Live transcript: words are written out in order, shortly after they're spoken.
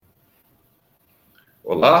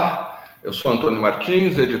Olá, eu sou Antônio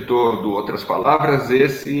Martins, editor do Outras Palavras.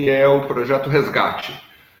 Esse é o projeto Resgate.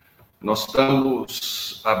 Nós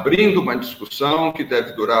estamos abrindo uma discussão que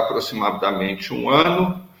deve durar aproximadamente um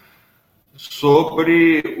ano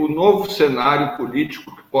sobre o novo cenário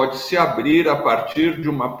político que pode se abrir a partir de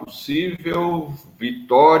uma possível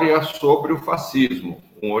vitória sobre o fascismo,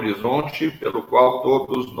 um horizonte pelo qual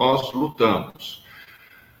todos nós lutamos.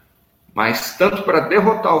 Mas tanto para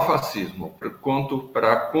derrotar o fascismo, quanto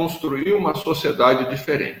para construir uma sociedade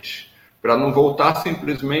diferente, para não voltar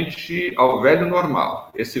simplesmente ao velho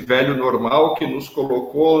normal, esse velho normal que nos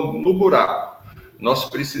colocou no buraco. Nós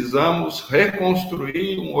precisamos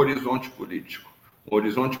reconstruir um horizonte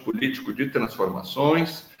político de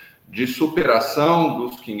transformações, de superação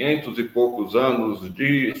dos 500 e poucos anos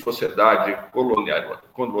de sociedade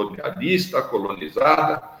colonialista,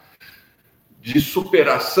 colonizada, de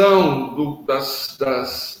superação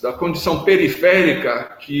da condição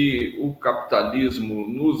periférica que o capitalismo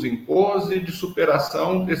nos impôs e de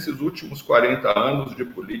superação desses últimos 40 anos de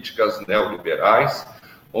políticas neoliberais,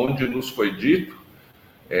 onde nos foi dito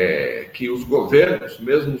que os governos,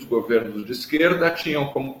 mesmo os governos de esquerda, tinham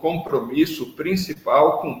como compromisso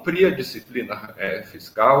principal cumprir a disciplina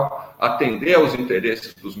fiscal, atender aos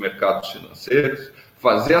interesses dos mercados financeiros,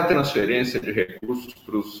 fazer a transferência de recursos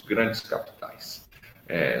para os grandes capitais.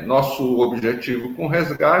 Nosso objetivo com o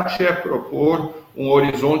Resgate é propor um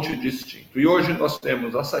horizonte distinto. E hoje nós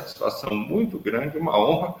temos a satisfação muito grande, uma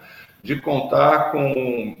honra, de contar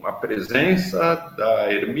com a presença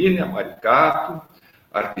da Hermínia Maricato,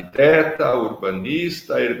 arquiteta,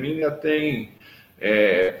 urbanista. A Hermínia tem,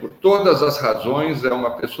 por todas as razões, é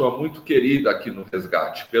uma pessoa muito querida aqui no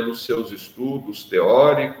Resgate, pelos seus estudos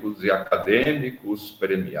teóricos e acadêmicos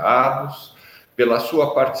premiados, pela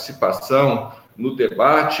sua participação no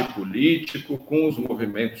debate político com os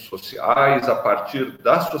movimentos sociais, a partir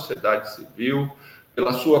da sociedade civil,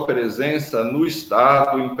 pela sua presença no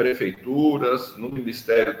Estado, em prefeituras, no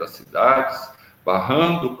Ministério das Cidades,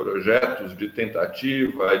 barrando projetos de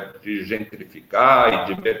tentativa de gentrificar e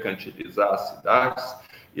de mercantilizar as cidades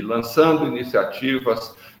e lançando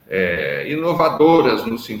iniciativas inovadoras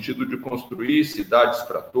no sentido de construir cidades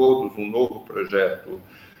para todos, um novo projeto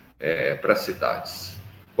para cidades.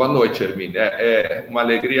 Boa noite, Hermínia. É uma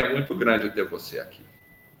alegria muito grande ter você aqui.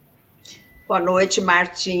 Boa noite,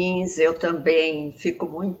 Martins. Eu também fico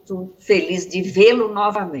muito feliz de vê-lo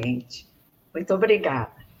novamente. Muito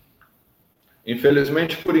obrigada.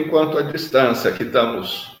 Infelizmente, por enquanto, à distância, que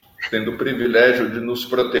estamos tendo o privilégio de nos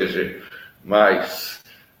proteger. Mas,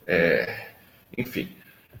 enfim,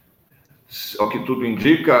 ao que tudo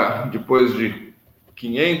indica, depois de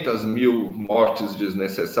 500 mil mortes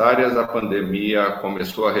desnecessárias, a pandemia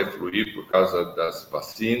começou a refluir por causa das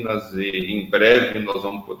vacinas e, em breve, nós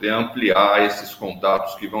vamos poder ampliar esses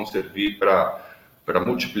contatos que vão servir para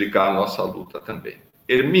multiplicar a nossa luta também.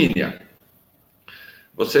 Hermínia,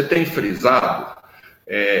 você tem frisado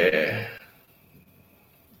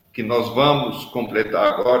que nós vamos completar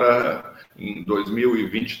agora, em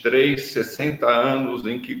 2023, 60 anos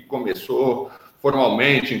em que começou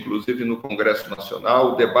formalmente, inclusive no Congresso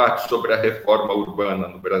Nacional, o debate sobre a reforma urbana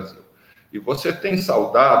no Brasil. E você tem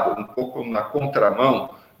saudado, um pouco na contramão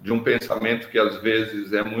de um pensamento que às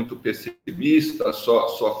vezes é muito pessimista,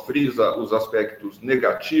 só frisa os aspectos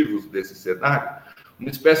negativos desse cenário, uma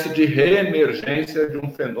espécie de reemergência de um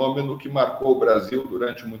fenômeno que marcou o Brasil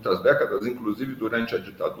durante muitas décadas, inclusive durante a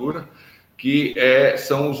ditadura, que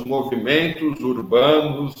são os movimentos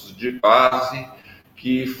urbanos de base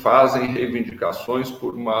que fazem reivindicações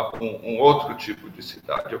por um outro tipo de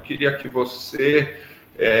cidade. Eu queria que você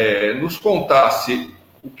nos contasse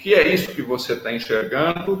o que é isso que você está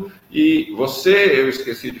enxergando, e eu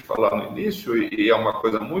esqueci de falar no início, e é uma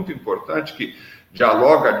coisa muito importante, que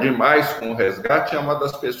dialoga demais com o Resgate, é uma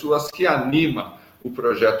das pessoas que anima o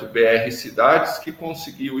projeto BR Cidades, que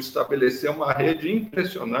conseguiu estabelecer uma rede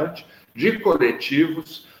impressionante de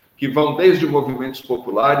coletivos que vão desde movimentos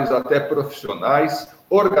populares até profissionais,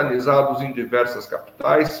 organizados em diversas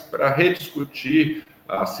capitais, para rediscutir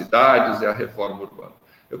as cidades e a reforma urbana.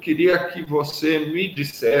 Eu queria que você me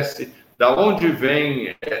dissesse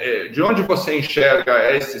de onde você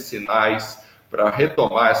enxerga esses sinais para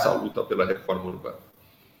retomar essa luta pela reforma urbana.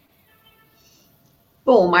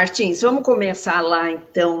 Bom, Martins, vamos começar lá,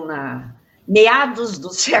 então, meados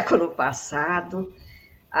do século passado.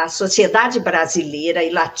 A sociedade brasileira e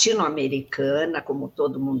latino-americana, como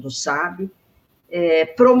todo mundo sabe,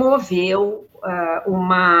 promoveu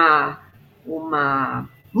uma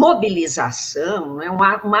mobilização,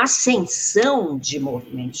 uma ascensão de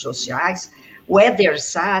movimentos sociais. O Éder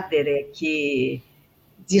Sader, que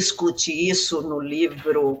discute isso no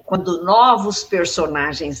livro Quando Novos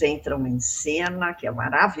Personagens Entram em Cena, que é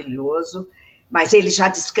maravilhoso, mas ele já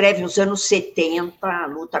descreve os anos 70, a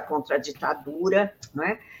luta contra a ditadura, não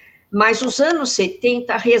é? Mas os anos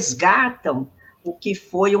 70 resgatam o que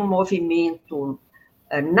foi um movimento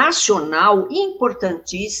nacional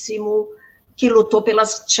importantíssimo que lutou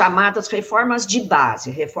pelas chamadas reformas de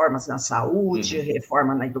base, reformas na saúde,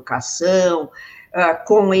 reforma na educação,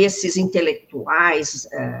 com esses intelectuais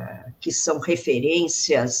que são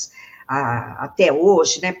referências até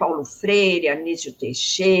hoje, né? Paulo Freire, Anísio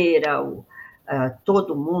Teixeira,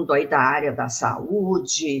 todo mundo aí da área da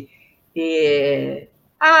saúde.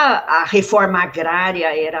 A reforma agrária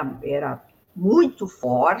era muito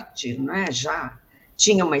forte, né? Já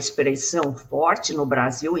tinha uma expressão forte no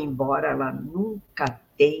Brasil, embora ela nunca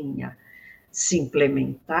tenha se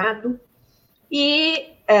implementado. E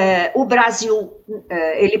o Brasil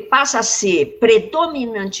ele passa a ser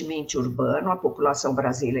predominantemente urbano, a população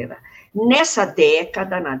brasileira, nessa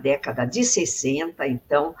década, na década de 60,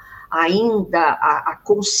 então, ainda a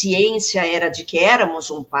consciência era de que éramos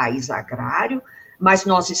um país agrário, mas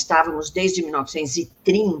nós estávamos, desde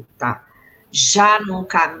 1930, já num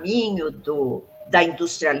caminho da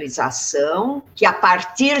industrialização, que a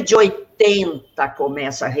partir de 80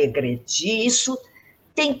 começa a regredir. Isso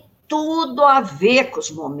tem tudo a ver com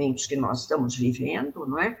os momentos que nós estamos vivendo,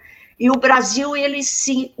 não é? E o Brasil, ele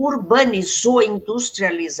se urbanizou,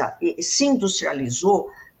 se industrializou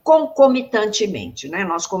concomitantemente, né?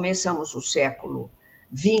 Nós começamos o século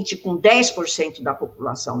XX com 10% da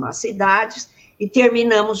população nas cidades e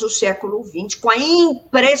terminamos o século XX com a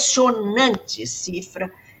impressionante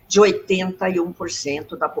cifra de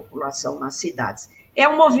 81% da população nas cidades. É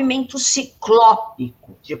um movimento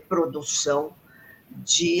ciclópico de produção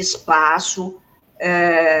de espaço,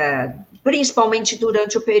 principalmente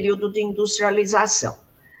durante o período de industrialização.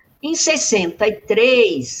 Em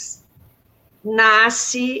 63,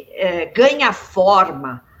 ganha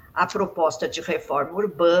forma a proposta de reforma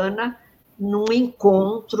urbana num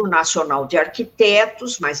encontro nacional de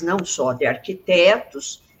arquitetos, mas não só de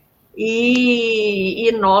arquitetos, e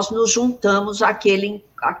nós nos juntamos àquele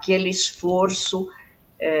esforço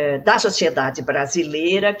da sociedade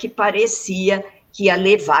brasileira que parecia que ia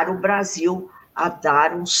levar o Brasil a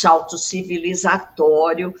dar um salto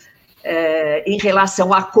civilizatório em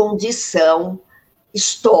relação à condição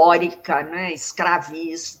histórica, né,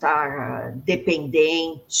 escravista,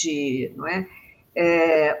 dependente, não é?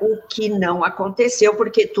 O que não aconteceu,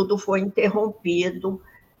 porque tudo foi interrompido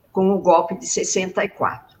com o golpe de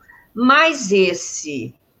 64. Mas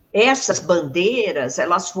essas bandeiras,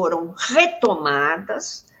 elas foram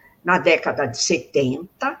retomadas na década de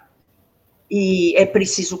 70, e é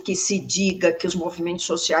preciso que se diga que os movimentos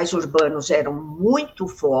sociais urbanos eram muito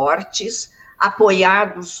fortes,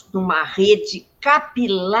 apoiados numa rede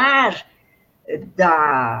capilar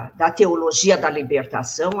da teologia da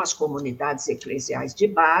libertação, as comunidades eclesiais de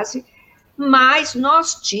base, mas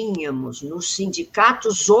nós tínhamos nos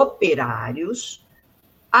sindicatos operários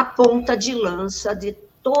a ponta de lança de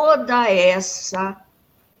toda essa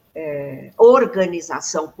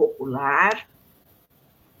organização popular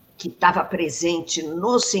que estava presente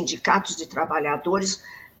nos sindicatos de trabalhadores,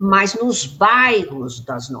 mas nos bairros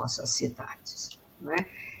das nossas cidades, né?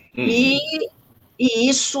 E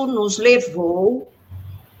isso nos levou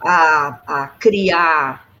a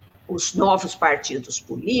criar os novos partidos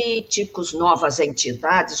políticos, novas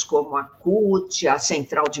entidades como a CUT, a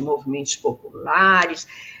Central de Movimentos Populares,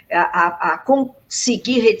 a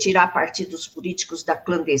conseguir retirar partidos políticos da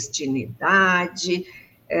clandestinidade,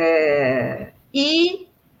 e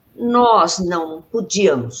nós não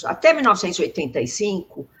podíamos, até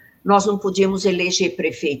 1985, nós não podíamos eleger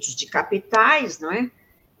prefeitos de capitais, não é?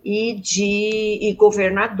 E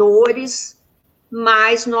governadores,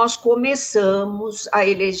 mas nós começamos a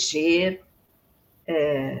eleger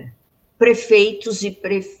prefeitos e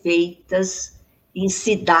prefeitas em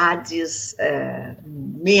cidades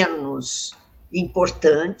menos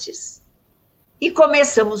importantes, e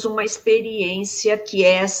começamos uma experiência que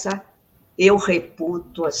eu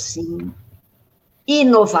reputo assim,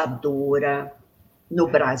 inovadora no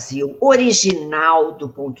Brasil, original do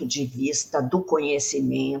ponto de vista do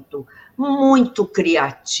conhecimento, muito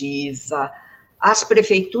criativa. As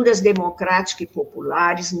prefeituras democráticas e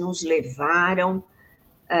populares nos levaram,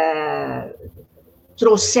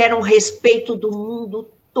 trouxeram respeito do mundo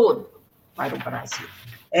todo para o Brasil.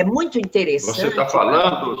 É muito interessante. Você está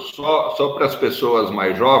falando, só para as pessoas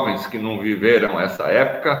mais jovens que não viveram essa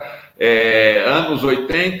época, anos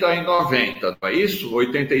 80 e 90, não é isso?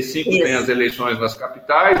 85 tem as eleições nas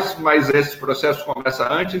capitais, mas esse processo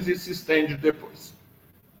começa antes e se estende depois.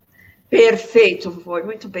 Perfeito, foi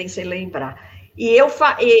muito bem você lembrar. E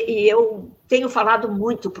eu tenho falado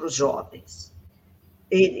muito para os jovens,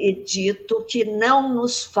 e dito que não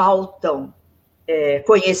nos faltam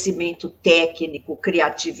conhecimento técnico,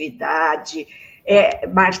 criatividade.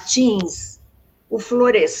 Martins, o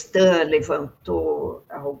Florestan levantou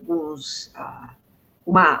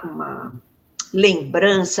uma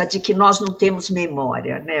lembrança de que nós não temos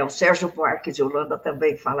memória, né? O Sérgio Buarque de Holanda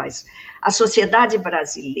também fala isso. A sociedade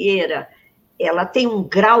brasileira, ela tem um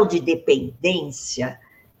grau de dependência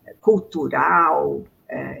cultural,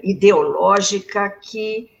 ideológica,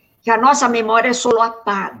 que a nossa memória é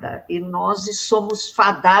solapada e nós somos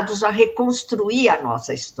fadados a reconstruir a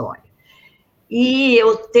nossa história. E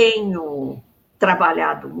eu tenho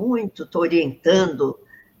trabalhado muito, estou orientando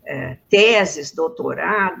teses,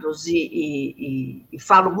 doutorados, e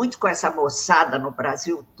falo muito com essa moçada no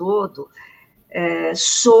Brasil todo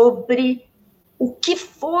sobre o que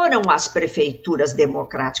foram as prefeituras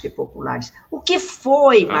democráticas e populares. O que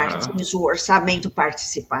foi, Martins, o orçamento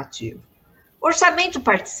participativo? O orçamento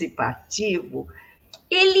participativo,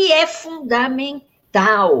 ele é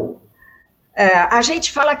fundamental. A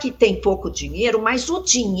gente fala que tem pouco dinheiro, mas o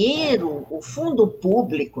dinheiro, o fundo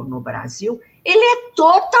público no Brasil, ele é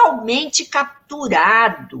totalmente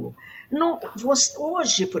capturado.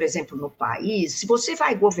 Hoje, por exemplo, no país, se você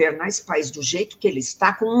vai governar esse país do jeito que ele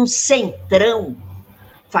está, com um centrão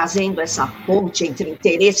fazendo essa ponte entre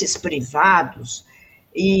interesses privados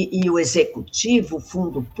e o executivo, o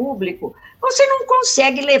fundo público, você não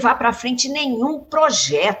consegue levar para frente nenhum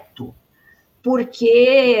projeto,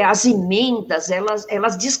 porque as emendas,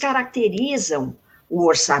 elas descaracterizam o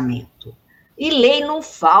orçamento. E lei não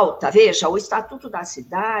falta. Veja, o Estatuto da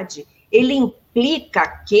Cidade, ele implica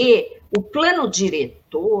que o plano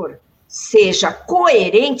diretor seja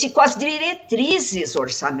coerente com as diretrizes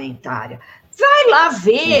orçamentárias. Vai lá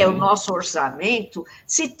ver o nosso orçamento,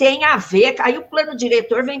 se tem a ver. Aí o plano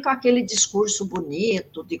diretor vem com aquele discurso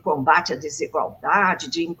bonito de combate à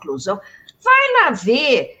desigualdade, de inclusão. Vai lá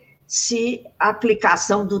ver se a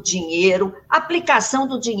aplicação do dinheiro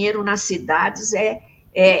nas cidades é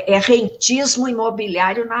rentismo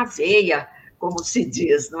imobiliário na veia, como se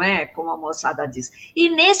diz, não é? Como a moçada diz. E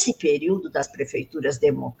nesse período das prefeituras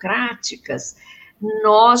democráticas,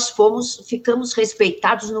 nós ficamos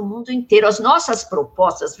respeitados no mundo inteiro. As nossas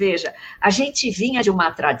propostas, veja, a gente vinha de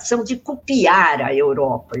uma tradição de copiar a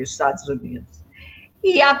Europa e os Estados Unidos.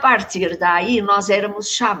 E, a partir daí, nós éramos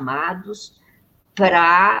chamados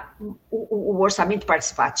para o orçamento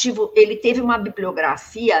participativo. Ele teve uma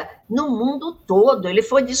bibliografia no mundo todo, ele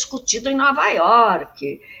foi discutido em Nova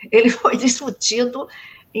York, ele foi discutido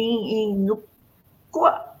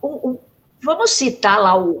vamos citar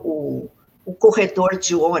lá o corredor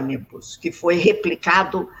de ônibus, que foi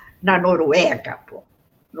replicado na Noruega,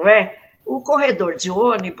 não é? O corredor de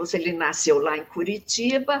ônibus, ele nasceu lá em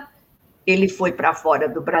Curitiba, ele foi para fora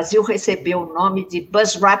do Brasil, recebeu o nome de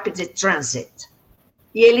Bus Rapid Transit,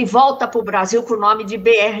 e ele volta para o Brasil com o nome de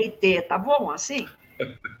BRT, tá bom assim?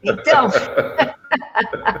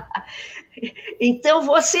 Então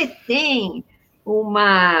você tem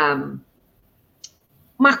uma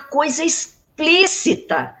coisa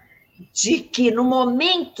explícita de que no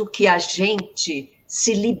momento que a gente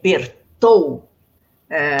se libertou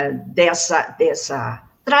dessa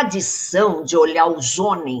tradição de olhar o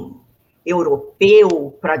zoning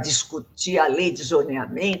europeu para discutir a lei de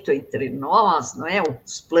zoneamento entre nós, não é?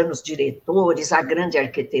 Os planos diretores, a grande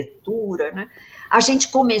arquitetura, né? A gente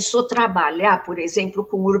começou a trabalhar, por exemplo,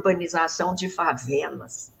 com urbanização de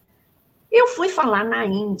favelas. Eu fui falar na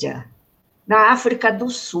Índia, na África do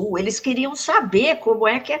Sul, eles queriam saber como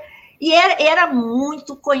é que é. E era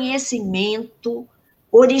muito conhecimento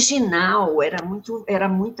original, era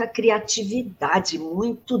muita criatividade,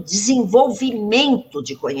 muito desenvolvimento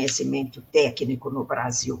de conhecimento técnico no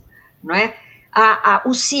Brasil, não é?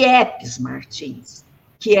 O CIEPs, Martins,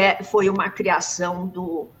 que foi uma criação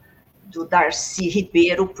do Darcy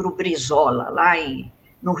Ribeiro para o Brizola, lá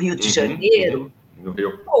no Rio de Janeiro. No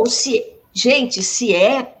Rio. Gente,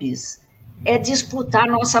 CIEPs é disputar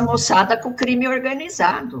nossa moçada com o crime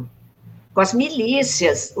organizado, com as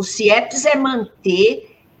milícias. O CIEPs é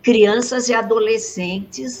manter crianças e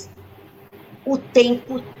adolescentes o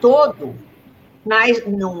tempo todo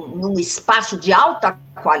num espaço de alta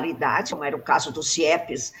qualidade, como era o caso do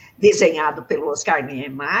CIEPs, desenhado pelo Oscar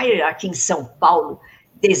Niemeyer, aqui em São Paulo,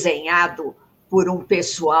 desenhado por um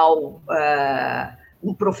pessoal,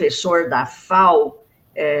 um professor da FAO,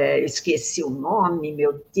 esqueci o nome,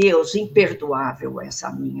 meu Deus, imperdoável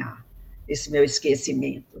esse meu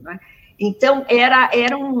esquecimento, né? Então,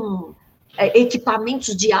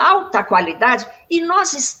 equipamentos de alta qualidade, e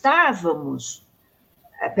nós estávamos...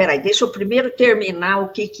 Peraí, deixa eu primeiro terminar o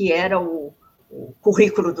que era o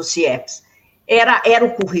currículo do CIEPS. Era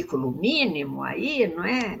o currículo mínimo aí, não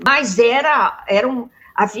é? Mas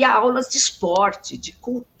havia aulas de esporte, de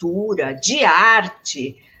cultura, de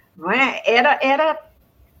arte, não é?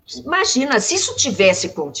 Imagina, se isso tivesse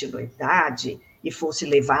continuidade e fosse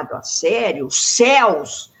levado a sério, os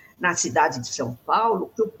céus na cidade de São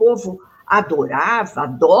Paulo, que o povo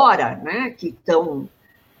adora, né? Que estão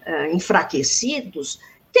enfraquecidos,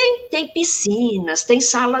 tem piscinas, tem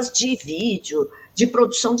salas de vídeo, de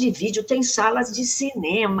produção de vídeo, tem salas de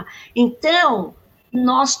cinema. Então,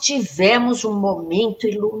 nós tivemos um momento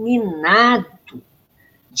iluminado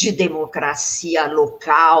de democracia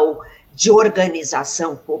local, de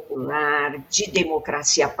organização popular, de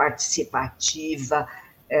democracia participativa,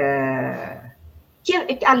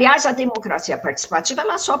 aliás, a democracia participativa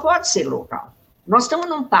ela só pode ser local. Nós estamos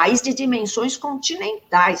num país de dimensões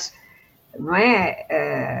continentais, não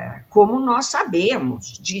é? Como nós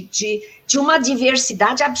sabemos, de uma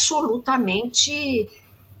diversidade absolutamente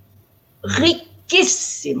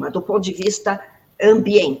riquíssima do ponto de vista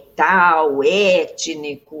ambiental,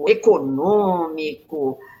 étnico,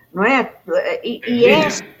 econômico, não é? E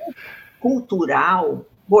cultural.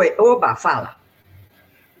 Oba, fala.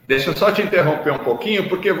 Deixa eu só te interromper um pouquinho,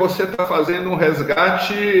 porque você está fazendo um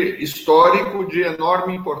resgate histórico de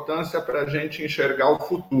enorme importância para a gente enxergar o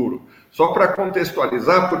futuro. Só para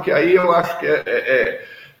contextualizar, porque aí eu acho que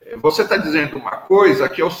você está dizendo uma coisa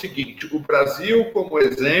que é o seguinte: o Brasil como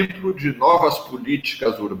exemplo de novas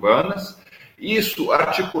políticas urbanas, isso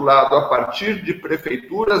articulado a partir de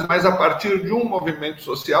prefeituras, mas a partir de um movimento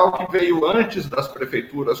social que veio antes das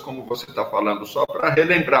prefeituras, como você está falando, só para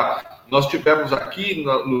relembrar. Nós tivemos aqui,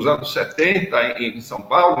 nos anos 70, em São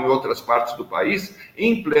Paulo e em outras partes do país,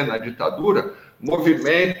 em plena ditadura,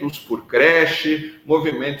 movimentos por creche,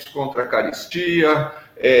 movimentos contra a caristia,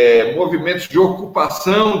 movimentos de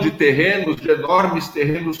ocupação de terrenos, de enormes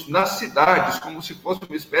terrenos nas cidades, como se fosse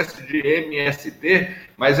uma espécie de MST,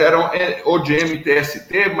 mas ou de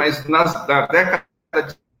MTST, mas na década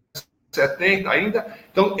de 70 ainda.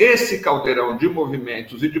 Então, esse caldeirão de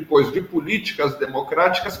movimentos e depois de políticas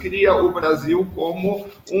democráticas cria o Brasil como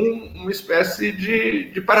uma espécie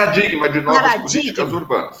de paradigma de novas políticas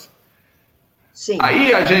urbanas. Sim.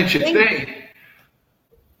 Aí a gente tem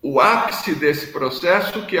o ápice desse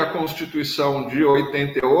processo, que é a Constituição de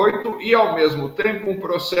 88, e, ao mesmo tempo, um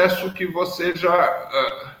processo que você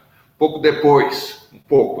já, pouco depois,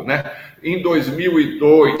 né? Em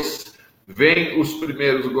 2002, vem os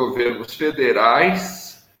primeiros governos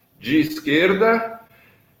federais de esquerda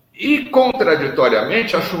e,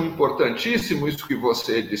 contraditoriamente, acho importantíssimo isso que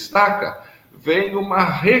você destaca, vem uma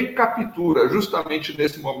recaptura, justamente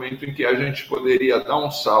nesse momento em que a gente poderia dar um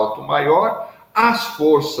salto maior. As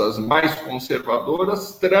forças mais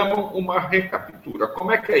conservadoras tramam uma recaptura. Como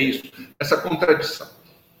é que é isso, essa contradição?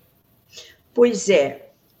 Pois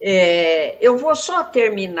eu vou só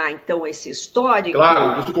terminar, então, esse histórico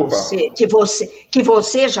claro, desculpa. que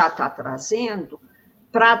você já está trazendo,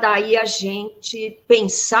 para daí a gente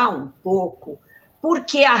pensar um pouco por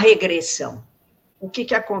que a regressão, o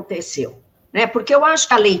que aconteceu. Né? Porque eu acho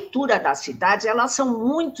que a leitura das cidades, elas são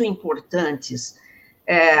muito importantes.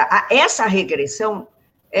 Essa regressão,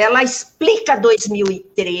 ela explica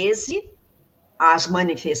 2013, as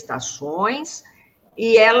manifestações,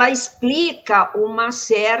 e ela explica uma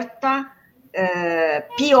certa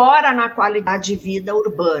piora na qualidade de vida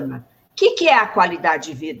urbana. O que é a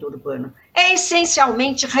qualidade de vida urbana? É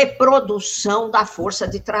essencialmente reprodução da força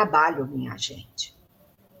de trabalho, minha gente.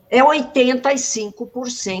 É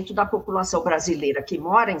 85% da população brasileira que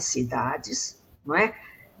mora em cidades, não é?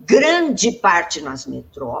 Grande parte nas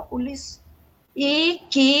metrópoles, e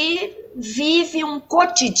que vive um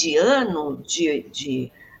cotidiano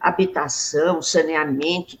de habitação,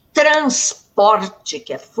 saneamento, transporte,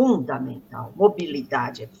 que é fundamental,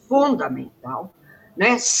 mobilidade é fundamental,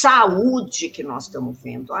 né? Saúde, que nós estamos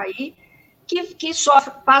vendo aí, que só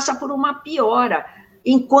passa por uma piora,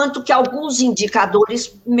 enquanto que alguns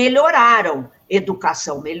indicadores melhoraram,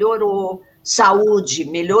 educação melhorou, saúde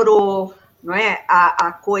melhorou, não é?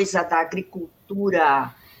 A coisa da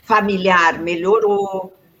agricultura familiar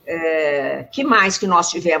melhorou. Que mais que nós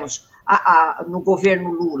tivemos no governo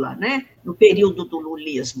Lula, né? No período do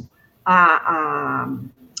lulismo?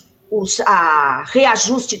 O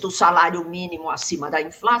reajuste do salário mínimo acima da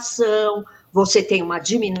inflação, você tem uma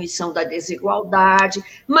diminuição da desigualdade,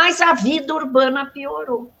 mas a vida urbana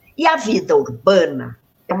piorou. E a vida urbana,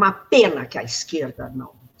 é uma pena que a esquerda não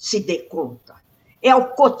se dê conta, é o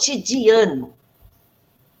cotidiano.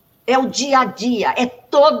 é o dia a dia, é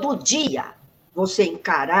todo dia você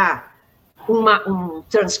encarar um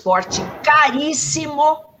transporte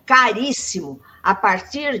caríssimo, caríssimo. A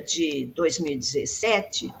partir de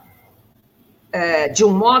 2017, de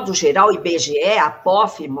um modo geral, o IBGE, a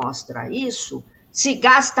POF mostra isso, se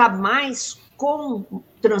gasta mais com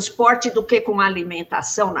transporte do que com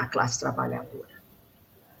alimentação na classe trabalhadora.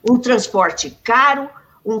 Um transporte caro,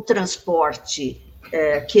 um transporte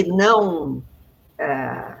que não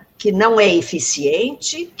é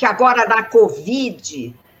eficiente, que agora na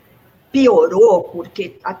Covid piorou,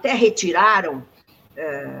 porque até retiraram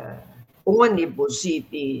ônibus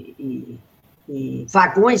e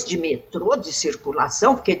vagões de metrô de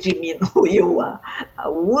circulação, porque diminuiu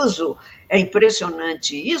o uso. É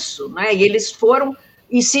impressionante isso, né? E eles foram...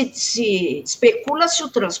 E se especula se o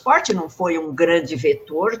transporte não foi um grande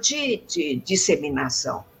vetor de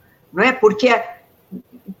disseminação, não é? Porque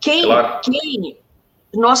quem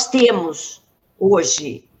nós temos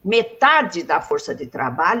hoje metade da força de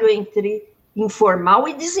trabalho entre informal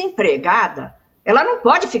e desempregada, ela não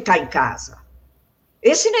pode ficar em casa.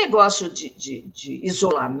 Esse negócio de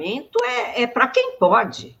isolamento é para quem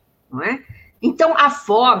pode, não é? Então, a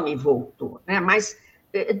fome voltou, né? Mas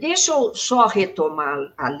deixa eu só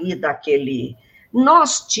retomar ali daquele...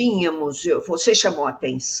 Nós tínhamos, você chamou a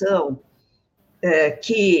atenção,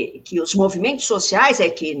 que os movimentos sociais é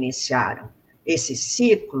que iniciaram esse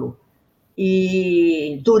ciclo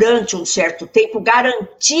e, durante um certo tempo,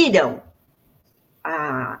 garantiram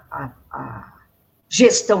a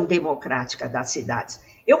gestão democrática das cidades.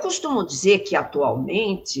 Eu costumo dizer que,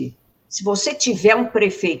 atualmente, se você tiver um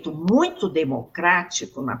prefeito muito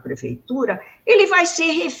democrático na prefeitura, ele vai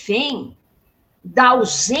ser refém da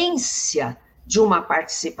ausência de uma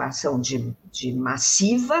participação de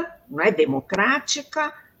massiva, não é,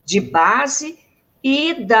 democrática, de base,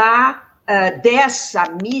 e dessa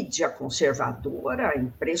mídia conservadora,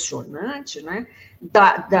 impressionante, né?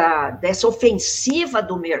 Dessa ofensiva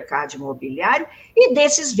do mercado imobiliário e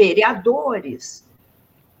desses vereadores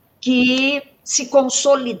que se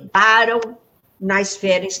consolidaram na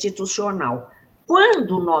esfera institucional.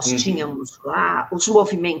 Quando nós tínhamos lá os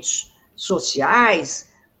movimentos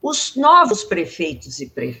sociais, os novos prefeitos e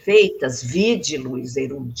prefeitas, vide Luiz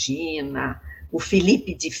Erundina, o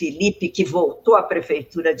Felipe de Felipe, que voltou à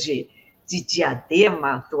prefeitura de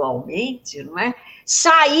Diadema atualmente, não é?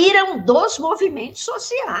 Saíram dos movimentos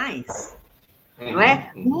sociais, não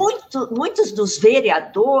é? Muitos dos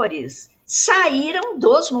vereadores saíram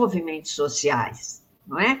dos movimentos sociais,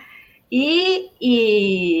 não é?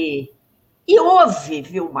 E houve,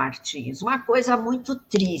 viu, Martins, uma coisa muito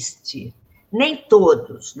triste. Nem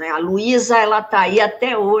todos, né? A Luísa, ela está aí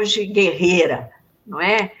até hoje guerreira, não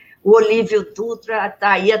é? O Olívio Dutra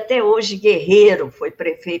está aí até hoje guerreiro, foi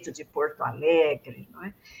prefeito de Porto Alegre, não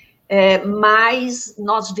é? Mas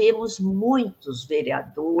nós vemos muitos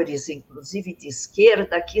vereadores, inclusive de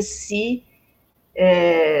esquerda, que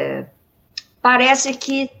parece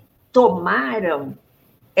que tomaram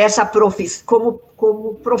essa profissão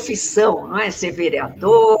como profissão, não é? Ser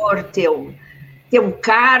vereador, ter um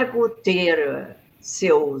cargo, ter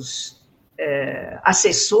seus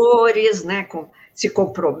assessores, né? Se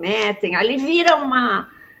comprometem, ali vira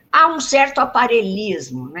há um certo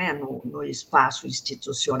aparelhismo, né, no espaço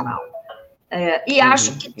institucional. E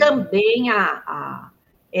acho que também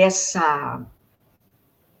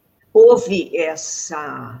houve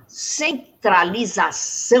essa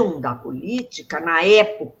centralização da política na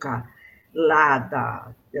época lá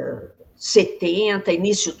da 70,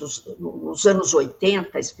 início nos anos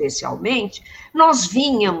 80, especialmente. Nós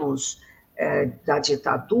vínhamos da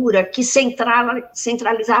ditadura que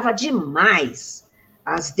centralizava demais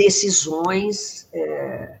as decisões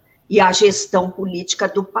e a gestão política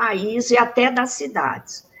do país e até das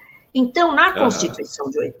cidades. Então, na Constituição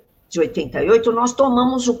de 88, nós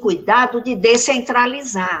tomamos o cuidado de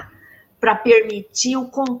descentralizar, para permitir o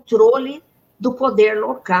controle do poder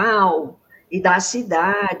local e das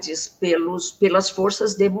cidades pelas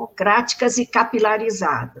forças democráticas e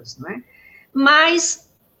capilarizadas, não é? Mas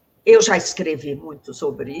eu já escrevi muito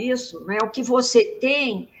sobre isso, né? O que você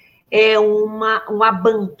tem é um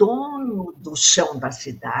abandono do chão das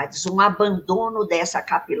cidades, um abandono dessa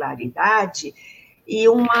capilaridade e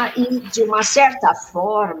de uma certa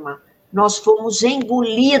forma, nós fomos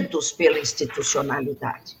engolidos pela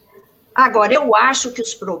institucionalidade. Agora, eu acho que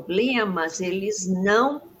os problemas, eles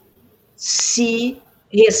não se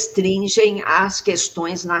restringem às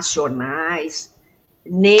questões nacionais,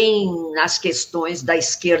 nem nas questões da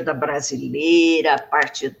esquerda brasileira,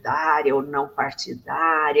 partidária ou não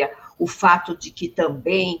partidária, o fato de que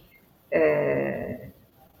também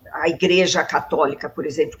a Igreja Católica, por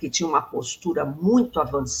exemplo, que tinha uma postura muito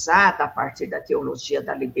avançada a partir da teologia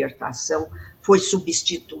da libertação, foi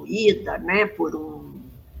substituída, né, por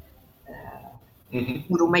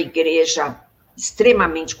uma igreja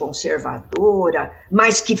extremamente conservadora,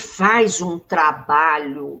 mas que faz um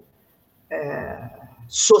trabalho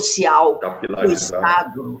social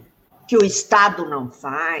que o Estado não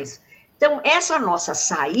faz. Então, essa nossa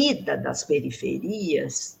saída das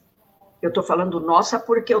periferias, eu estou falando nossa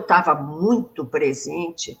porque eu estava muito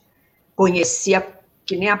presente, conhecia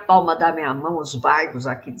que nem a palma da minha mão os bairros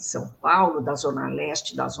aqui de São Paulo, da Zona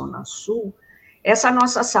Leste, da Zona Sul. Essa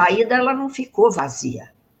nossa saída, ela não ficou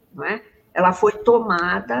vazia, não é? Ela foi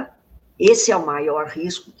tomada. Esse é o maior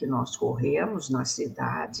risco que nós corremos nas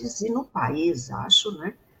cidades e no país, acho,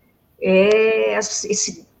 né? É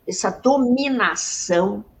essa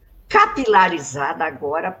dominação capilarizada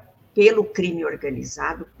agora pelo crime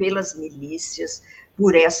organizado, pelas milícias,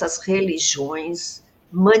 por essas religiões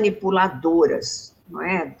manipuladoras, não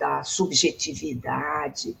é? Da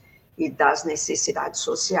subjetividade e das necessidades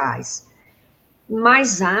sociais.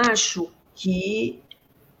 Mas acho que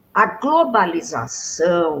a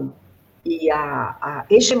globalização e a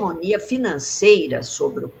hegemonia financeira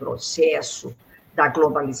sobre o processo da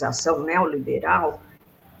globalização neoliberal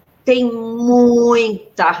tem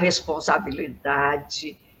muita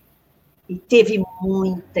responsabilidade e teve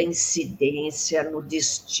muita incidência no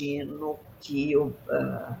destino que o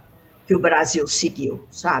Brasil seguiu,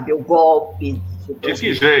 sabe? O golpe. De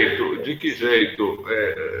que jeito? De que jeito?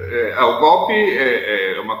 O golpe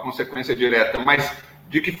é uma consequência direta, mas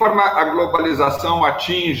de que forma a globalização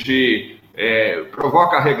atinge,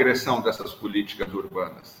 provoca a regressão dessas políticas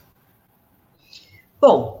urbanas?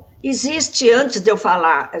 Bom, existe, antes de eu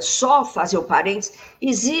falar, só fazer o parênteses,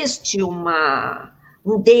 existe um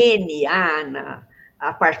DNA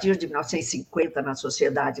a partir de 1950 na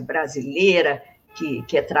sociedade brasileira,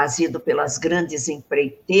 que é trazido pelas grandes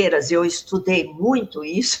empreiteiras. Eu estudei muito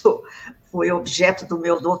isso, foi objeto do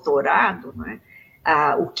meu doutorado, não é?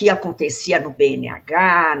 O que acontecia no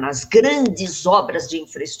BNH, nas grandes obras de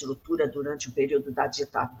infraestrutura durante o período da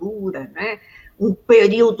ditadura, né? Um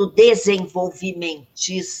período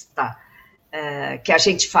desenvolvimentista, que a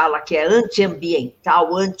gente fala que é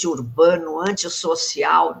antiambiental, anti-urbano,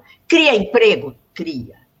 antissocial. Cria emprego?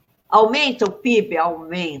 Cria. Aumenta o PIB?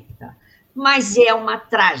 Aumenta. Mas é uma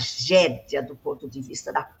tragédia do ponto de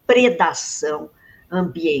vista da predação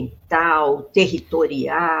ambiental,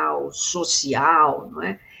 territorial, social, não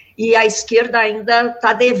é? E a esquerda ainda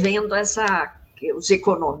está devendo os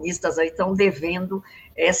economistas aí estão devendo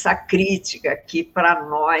essa crítica aqui para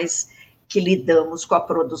nós que lidamos com a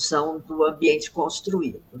produção do ambiente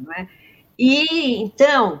construído, não é? E,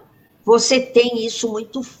 então, você tem isso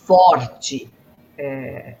muito forte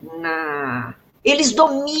eles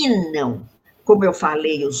dominam, como eu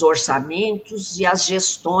falei, os orçamentos e as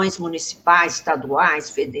gestões municipais, estaduais,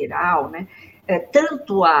 federal, né?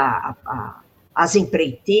 Tanto as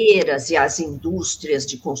empreiteiras e as indústrias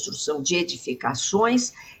de construção de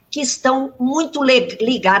edificações, que estão muito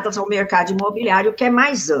ligadas ao mercado imobiliário, que é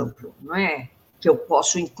mais amplo, não é? Que eu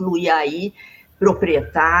posso incluir aí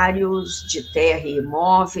proprietários de terra e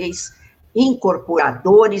imóveis,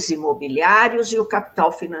 incorporadores imobiliários e o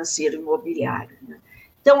capital financeiro imobiliário, né?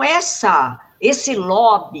 Então, esse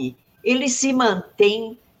lobby, ele se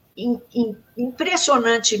mantém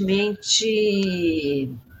impressionantemente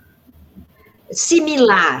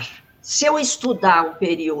similar. Se eu estudar um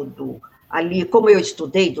período ali, como eu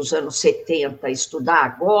estudei dos anos 70, estudar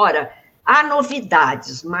agora, há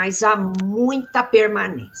novidades, mas há muita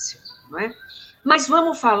permanência, não é? Mas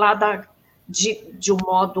vamos falar de um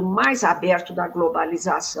modo mais aberto da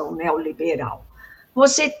globalização neoliberal.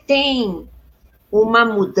 Você tem uma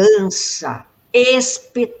mudança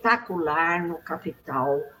espetacular no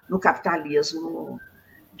capitalismo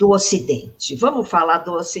do Ocidente. Vamos falar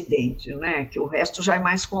do Ocidente, né? Que o resto já é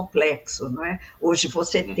mais complexo, não é? Hoje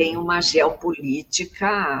você tem uma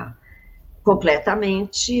geopolítica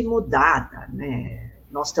completamente mudada, né?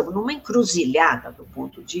 Nós estamos numa encruzilhada do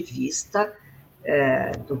ponto de vista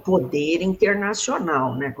do poder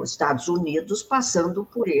internacional, né? Com os Estados Unidos passando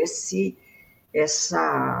por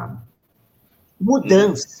essa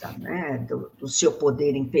mudança, né? do seu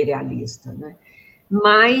poder imperialista, né?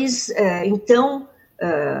 Mas, então,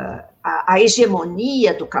 a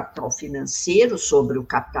hegemonia do capital financeiro sobre o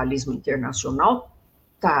capitalismo internacional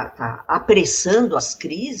está apressando as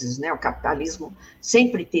crises, né? O capitalismo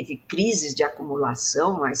sempre teve crises de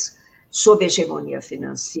acumulação, mas sob a hegemonia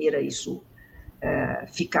financeira isso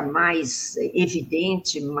fica mais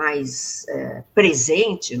evidente, mais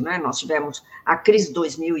presente, né? Nós tivemos a crise de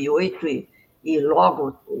 2008 e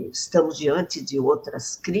logo estamos diante de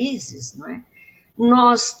outras crises, não é?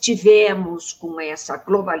 Nós tivemos, com essa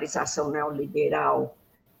globalização neoliberal,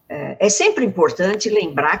 é sempre importante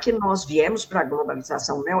lembrar que nós viemos para a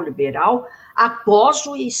globalização neoliberal após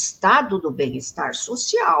o estado do bem-estar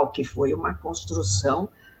social, que foi uma construção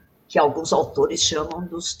que alguns autores chamam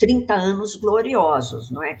dos 30 anos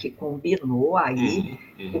gloriosos, não é? Que combinou aí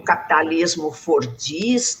o capitalismo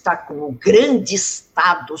fordista com o grande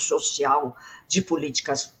estado social de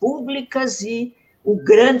políticas públicas e o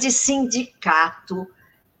grande sindicato,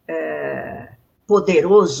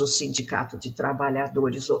 poderoso sindicato de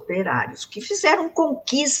trabalhadores operários, que fizeram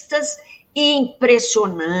conquistas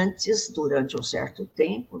impressionantes durante um certo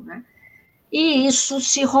tempo, né? E isso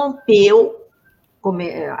se rompeu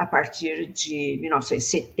a partir de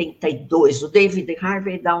 1972. O David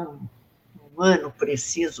Harvey dá um ano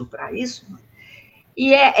preciso para isso, né?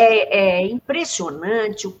 E é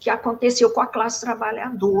impressionante o que aconteceu com a classe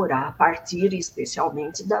trabalhadora, a partir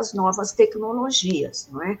especialmente das novas tecnologias,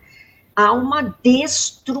 não é? Há uma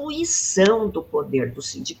destruição do poder dos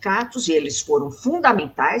sindicatos, e eles foram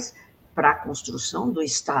fundamentais para a construção do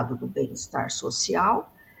estado do bem-estar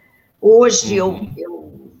social. Hoje,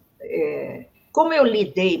 como eu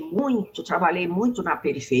trabalhei muito na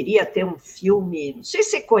periferia, tem um filme, não sei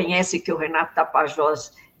se você conhece, que o Renato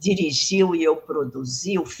Tapajós dirigiu e eu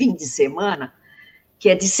produzi, O Fim de Semana, que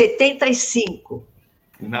é de 75.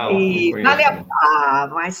 Não conheço.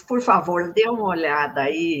 Mas, por favor, dê uma olhada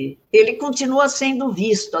aí. Ele continua sendo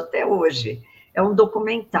visto até hoje. É um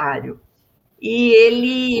documentário. E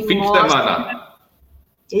ele O Fim de Semana.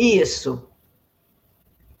 Isso.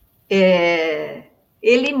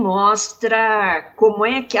 Ele mostra como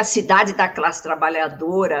é que a cidade da classe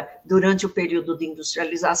trabalhadora, durante o período de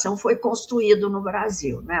industrialização, foi construído no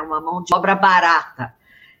Brasil, né? Uma mão de obra barata,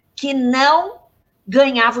 que não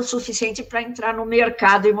ganhava o suficiente para entrar no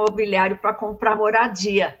mercado imobiliário para comprar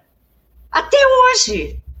moradia. Até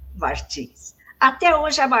hoje, Martins, até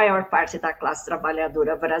hoje a maior parte da classe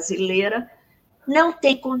trabalhadora brasileira não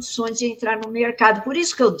tem condições de entrar no mercado. Por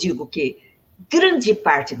isso que eu digo que grande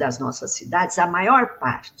parte das nossas cidades, a maior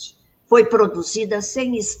parte, foi produzida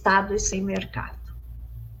sem Estado e sem mercado.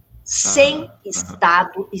 Sem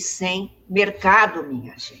Estado e sem mercado,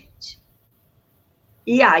 minha gente.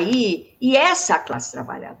 E essa classe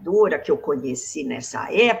trabalhadora que eu conheci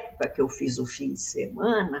nessa época, que eu fiz o fim de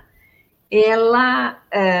semana, ela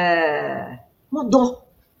mudou.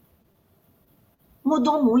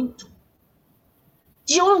 Mudou muito.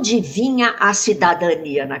 De onde vinha a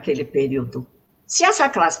cidadania naquele período? Se essa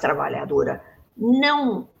classe trabalhadora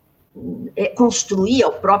não construía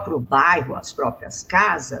o próprio bairro, as próprias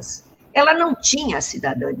casas, ela não tinha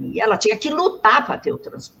cidadania, ela tinha que lutar para ter o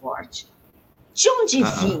transporte. De onde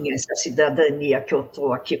vinha essa cidadania que eu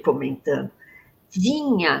estou aqui comentando?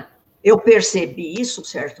 Vinha, eu percebi isso em um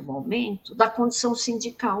certo momento, da condição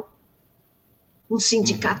sindical. Um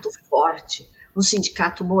sindicato forte, um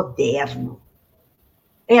sindicato moderno.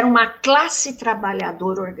 Era uma classe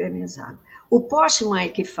trabalhadora organizada. O Postman é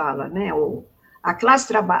que fala, né?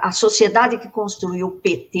 A sociedade que construiu o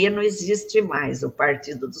PT não existe mais, o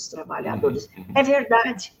Partido dos Trabalhadores. É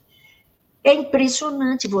verdade. É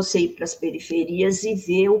impressionante você ir para as periferias e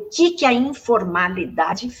ver o que a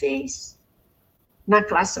informalidade fez na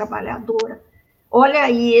classe trabalhadora. Olha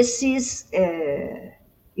aí esses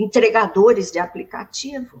entregadores de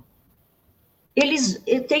aplicativo.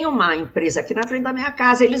 Tem uma empresa aqui na frente da minha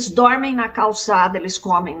casa, eles dormem na calçada, eles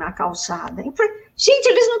comem na calçada. Gente,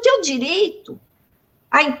 eles não têm o direito.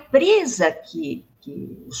 A empresa que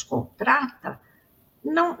os contrata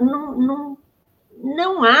não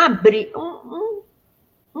abre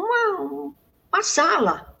uma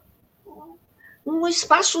sala, um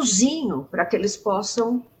espaçozinho para que eles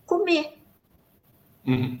possam comer.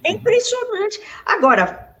 É impressionante.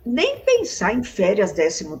 Agora, nem pensar em férias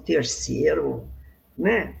 13º,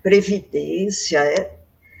 né? Previdência.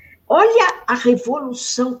 Olha a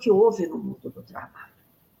revolução que houve no mundo do trabalho.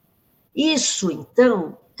 Isso,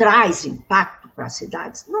 então, traz impacto para as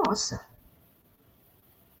cidades? Nossa!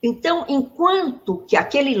 Então, enquanto que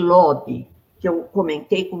aquele lobby que eu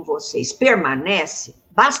comentei com vocês permanece,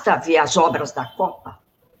 basta ver as obras da Copa,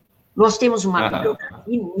 nós temos uma bibliografia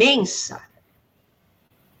imensa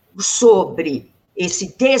sobre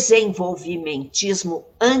esse desenvolvimentismo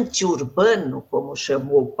anti-urbano, como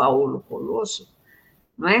chamou Paulo Colosso,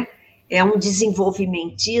 não é? É um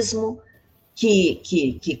desenvolvimentismo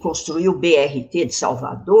que construiu o BRT de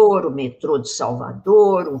Salvador, o metrô de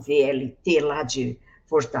Salvador, o VLT lá de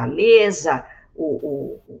Fortaleza,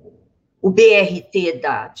 o BRT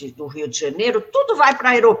do Rio de Janeiro, tudo vai para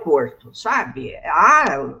aeroporto, sabe?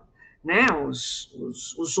 né?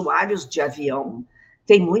 Os usuários de avião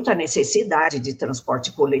têm muita necessidade de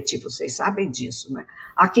transporte coletivo, vocês sabem disso, né?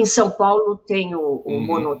 Aqui em São Paulo tem o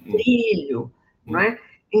monotrilho, né?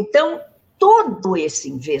 Então, todo esse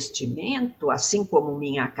investimento, assim como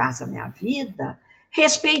Minha Casa Minha Vida,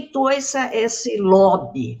 respeitou esse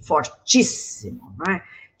lobby fortíssimo, né?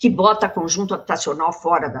 Que bota conjunto habitacional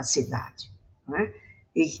fora da cidade, né?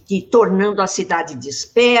 E que tornando a cidade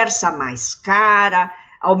dispersa, mais cara,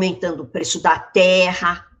 aumentando o preço da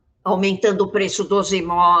terra, aumentando o preço dos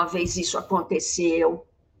imóveis, isso aconteceu,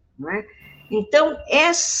 né? Então,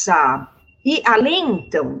 e além,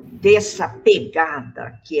 então, dessa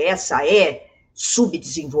pegada, que essa é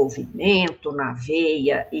subdesenvolvimento na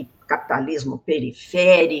veia e capitalismo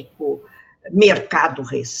periférico, mercado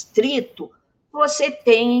restrito, você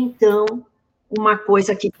tem, então, uma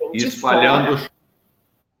coisa que vem de fora.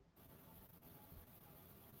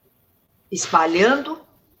 Espalhando?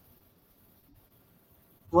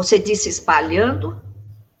 Você disse espalhando?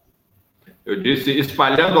 Eu disse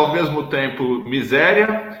espalhando ao mesmo tempo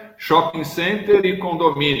miséria, shopping center e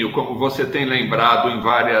condomínio, como você tem lembrado em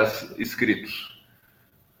vários escritos.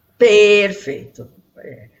 Perfeito.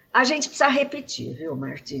 A gente precisa repetir, viu,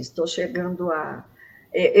 Martins? Estou chegando a...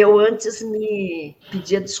 Eu antes me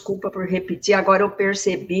pedia desculpa por repetir, agora eu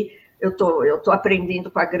percebi, eu tô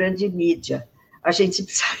aprendendo com a grande mídia. A gente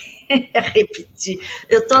precisa repetir.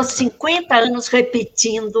 Eu estou há 50 anos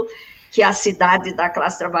repetindo que a cidade da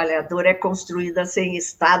classe trabalhadora é construída sem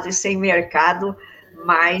Estado e sem mercado,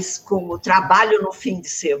 mas com o trabalho no fim de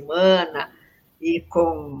semana e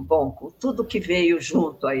com tudo que veio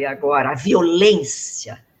junto aí agora, a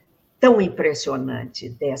violência tão impressionante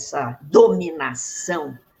dessa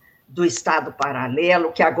dominação do Estado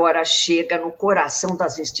paralelo, que agora chega no coração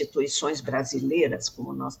das instituições brasileiras,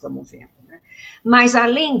 como nós estamos vendo, né? Mas,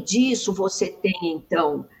 além disso, você tem,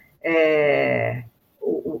 então,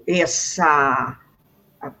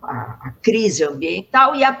 a crise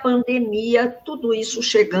ambiental e a pandemia, tudo isso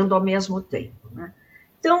chegando ao mesmo tempo, né?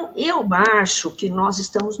 Então, eu acho que nós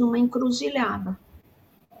estamos numa encruzilhada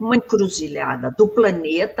do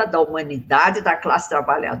planeta, da humanidade, da classe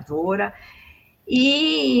trabalhadora,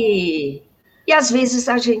 e às vezes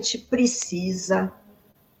a gente precisa,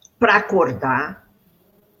 para acordar,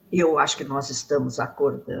 eu acho que nós estamos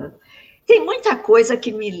acordando. Tem muita coisa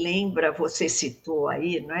que me lembra, você citou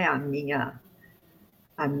aí, não é?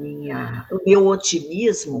 O meu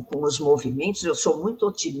otimismo com os movimentos, eu sou muito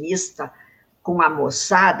otimista com a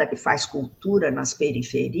moçada que faz cultura nas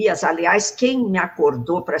periferias. Aliás, quem me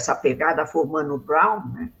acordou para essa pegada foi o Mano Brown,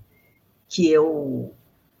 né? Que eu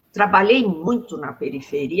trabalhei muito na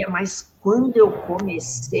periferia, mas quando eu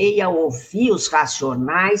comecei a ouvir os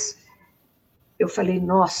Racionais, eu falei,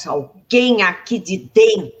 nossa, alguém aqui de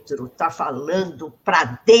dentro está falando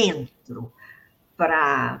para dentro,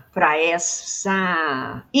 para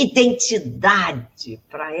essa identidade,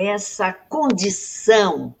 para essa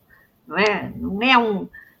condição, não é?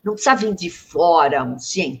 Não precisa vir de fora um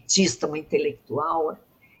cientista, um intelectual,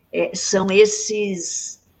 são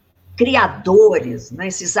esses criadores, né?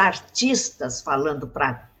 Esses artistas falando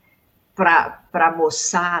para a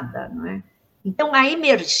moçada, não é? Então, a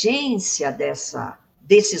emergência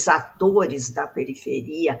desses atores da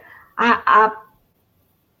periferia, a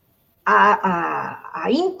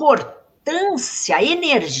importância, a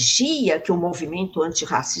energia que o movimento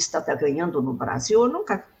antirracista está ganhando no Brasil, eu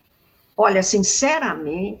nunca... Olha,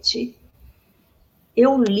 sinceramente,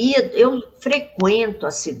 eu frequento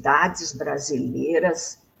as cidades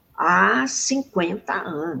brasileiras há 50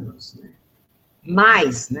 anos, né?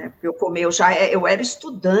 Mais, né? Porque eu era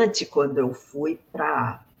estudante quando eu fui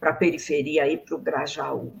para a periferia, aí para o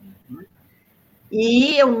Grajaú, né?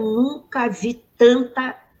 E eu nunca vi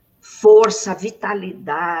tanta força,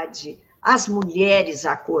 vitalidade, as mulheres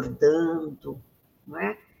acordando, não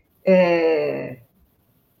é?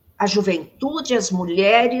 A juventude, as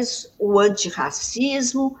mulheres, o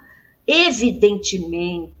antirracismo,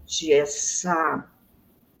 evidentemente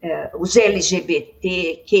os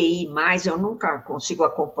LGBTQI+, eu nunca consigo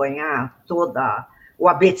acompanhar toda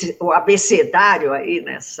o abecedário aí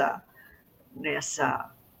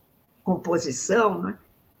nessa composição, né?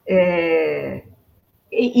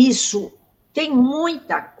 Isso tem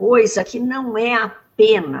muita coisa que não é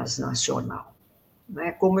apenas nacional,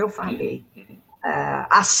 né? Como eu falei.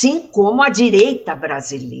 Assim como a direita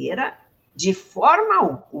brasileira, de forma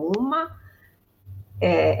alguma,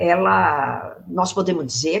 nós podemos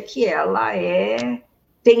dizer que ela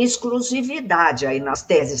tem exclusividade aí nas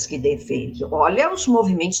teses que defende. Olha os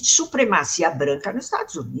movimentos de supremacia branca nos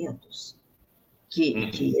Estados Unidos,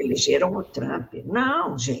 que elegeram o Trump.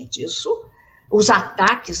 Não, gente, isso Os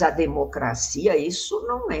ataques à democracia, isso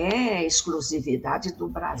não é exclusividade do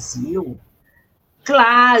Brasil.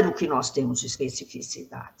 Claro que nós temos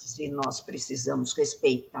especificidades e nós precisamos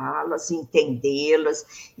respeitá-las,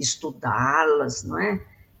 entendê-las, estudá-las, não é?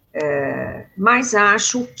 Mas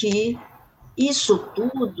acho que isso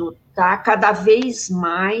tudo está cada vez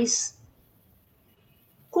mais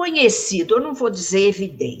conhecido, eu não vou dizer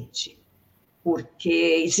evidente,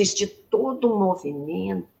 porque existe todo um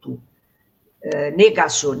movimento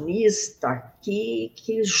negacionista que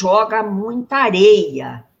joga muita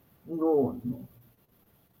areia no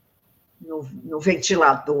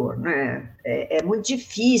ventilador, né? É muito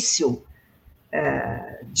difícil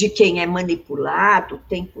de quem é manipulado o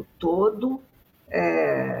tempo todo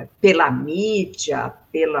pela mídia,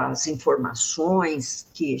 pelas informações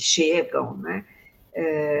que chegam, né?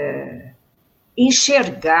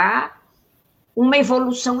 Enxergar uma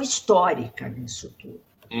evolução histórica nisso tudo.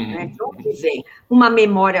 Né? De onde vem? Uma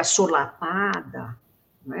memória solapada,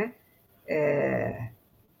 né?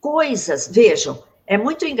 Coisas, vejam, é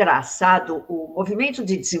muito engraçado o movimento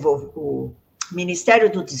de desenvolvimento, o Ministério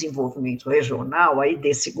do Desenvolvimento Regional, aí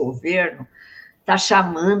desse governo, está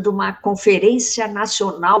chamando uma Conferência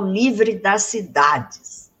Nacional Livre das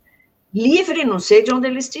Cidades. Livre, não sei de onde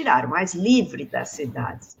eles tiraram, mas livre das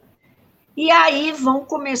cidades. E aí vão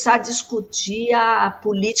começar a discutir a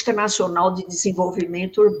Política Nacional de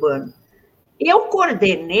Desenvolvimento Urbano. Eu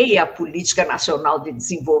coordenei a Política Nacional de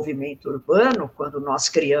Desenvolvimento Urbano, quando nós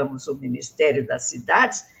criamos o Ministério das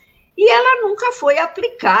Cidades, e ela nunca foi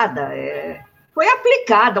aplicada. Foi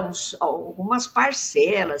aplicada algumas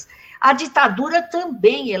parcelas. A ditadura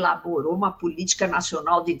também elaborou uma Política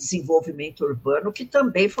Nacional de Desenvolvimento Urbano, que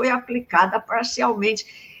também foi aplicada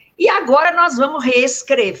parcialmente. E agora nós vamos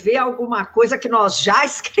reescrever alguma coisa que nós já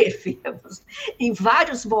escrevemos em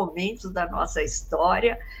vários momentos da nossa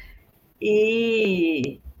história.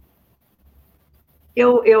 E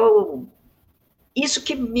isso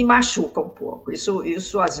que me machuca um pouco,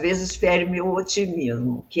 isso às vezes fere meu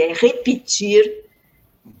otimismo, que é repetir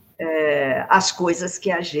as coisas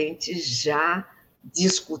que a gente já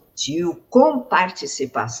discutiu com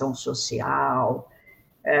participação social,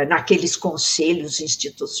 naqueles conselhos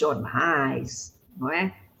institucionais, não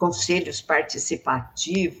é? Conselhos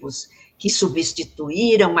participativos que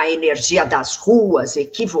substituíram a energia das ruas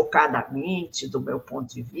equivocadamente, do meu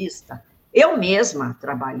ponto de vista. Eu mesma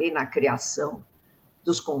trabalhei na criação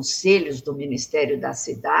dos conselhos do Ministério das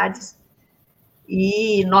Cidades,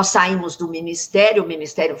 e nós saímos do Ministério, o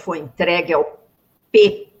Ministério foi entregue ao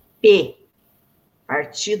PP,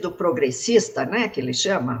 Partido Progressista, né, que ele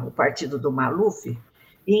chama, o partido do Maluf,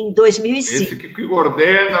 em 2005. Esse que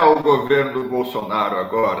ordena o governo do Bolsonaro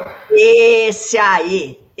agora. Esse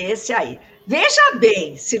aí. Veja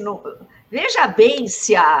bem se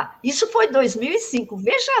isso foi 2005,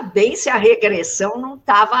 veja bem se a regressão não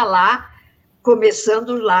estava lá,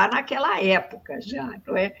 começando lá naquela época já,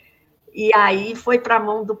 não é? E aí foi para a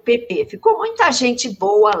mão do PP. Ficou muita gente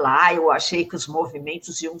boa lá, eu achei que os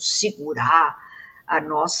movimentos iam segurar a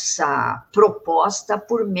nossa proposta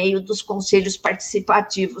por meio dos conselhos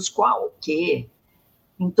participativos. Qual o quê?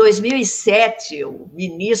 Em 2007, o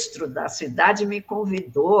ministro da cidade me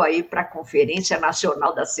convidou aí para a Conferência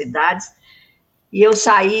Nacional das Cidades, e eu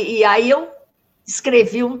saí, e aí eu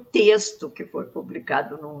escrevi um texto que foi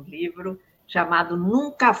publicado num livro chamado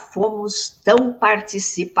Nunca Fomos Tão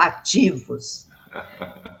Participativos.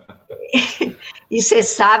 E você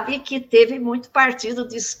sabe que teve muito partido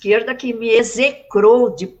de esquerda que me execrou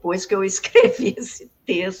depois que eu escrevi esse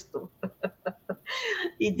texto.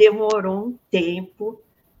 E demorou um tempo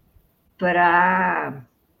para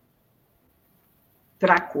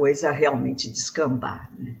a coisa realmente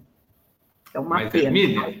descambar. Né? É uma pena.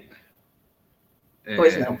 Hermínia,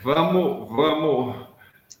 pois não. Vamos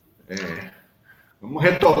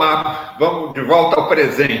retomar, vamos de volta ao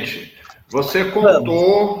presente. Você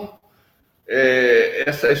contou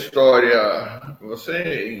essa história,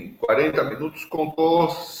 você em 40 minutos contou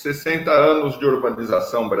 60 anos de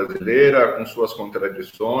urbanização brasileira, com suas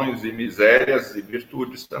contradições e misérias e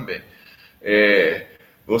virtudes também.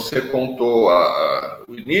 Você contou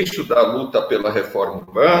o início da luta pela reforma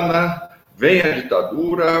urbana, vem a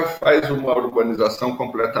ditadura, faz uma urbanização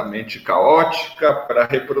completamente caótica para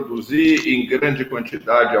reproduzir em grande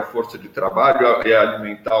quantidade a força de trabalho e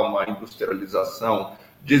alimentar uma industrialização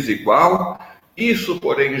desigual. Isso,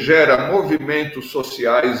 porém, gera movimentos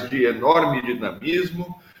sociais de enorme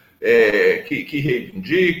dinamismo, que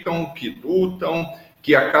reivindicam, que lutam,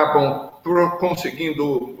 que acabam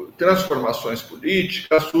conseguindo transformações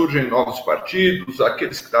políticas, surgem novos partidos,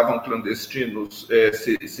 aqueles que estavam clandestinos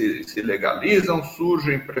se legalizam,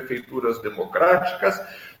 surgem prefeituras democráticas.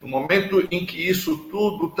 No momento em que isso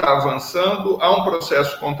tudo está avançando, há um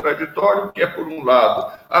processo contraditório, que é, por um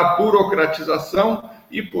lado, a burocratização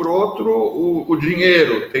e, por outro, o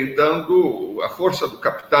dinheiro, tentando, a força do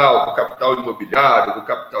capital imobiliário, do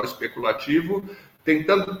capital especulativo,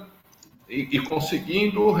 tentando e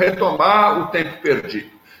conseguindo retomar o tempo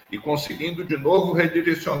perdido, e conseguindo de novo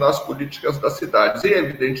redirecionar as políticas das cidades. E,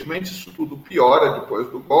 evidentemente, isso tudo piora depois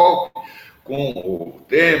do golpe, com o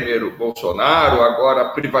Temer, o Bolsonaro, agora a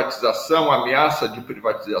privatização, a ameaça de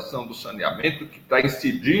privatização do saneamento, que está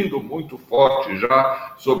incidindo muito forte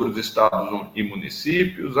já sobre os estados e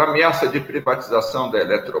municípios, a ameaça de privatização da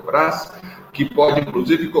Eletrobras, que pode,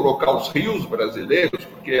 inclusive, colocar os rios brasileiros,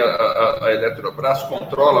 porque a Eletrobras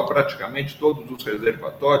controla praticamente todos os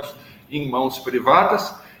reservatórios em mãos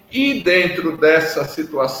privadas. E dentro dessa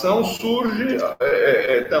situação surge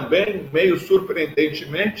também, meio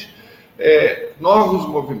surpreendentemente, novos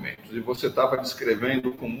movimentos. E você estava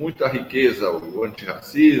descrevendo com muita riqueza o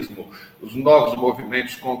antirracismo, os novos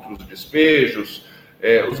movimentos contra os despejos,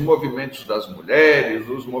 os movimentos das mulheres,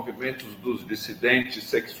 os movimentos dos dissidentes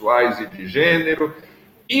sexuais e de gênero.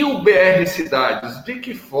 E o BR Cidades, de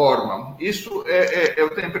que forma? Isso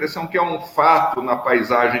eu tenho a impressão que é um fato na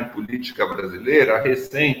paisagem política brasileira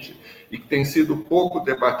recente e que tem sido pouco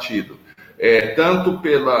debatido, tanto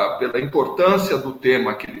pela importância do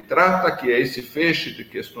tema que ele trata, que é esse feixe de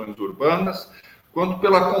questões urbanas, quanto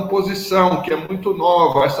pela composição, que é muito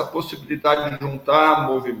nova, essa possibilidade de juntar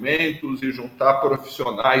movimentos e juntar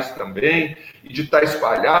profissionais também, e de estar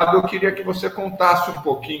espalhado. Eu queria que você contasse um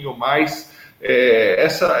pouquinho mais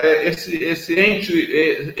esse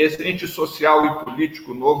ente social e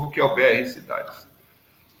político novo que é o BR Cidades.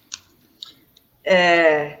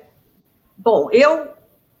 Bom, eu,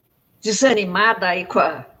 desanimada aí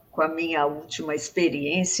com a minha última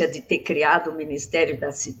experiência de ter criado o Ministério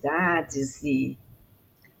das Cidades e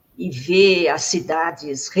ver as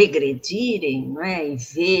cidades regredirem, não é? E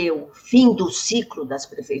ver o fim do ciclo das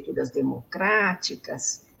prefeituras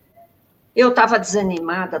democráticas, eu estava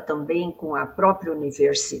desanimada também com a própria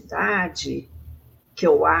universidade, que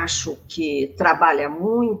eu acho que trabalha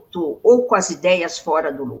muito ou com as ideias fora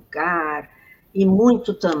do lugar, e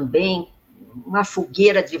muito também uma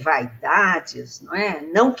fogueira de vaidades, não é?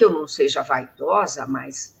 Não que eu não seja vaidosa,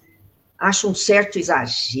 mas acho um certo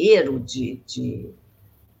exagero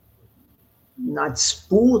na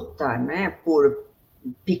disputa, né, por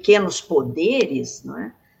pequenos poderes, não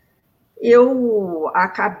é? Eu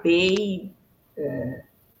acabei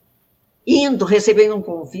recebendo um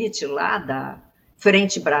convite lá da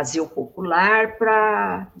Frente Brasil Popular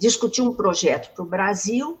para discutir um projeto para o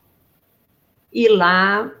Brasil, e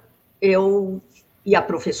lá eu e a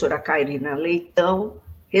professora Cairina Leitão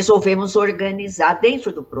resolvemos organizar,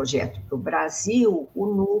 dentro do projeto para o Brasil,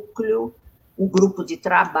 o grupo de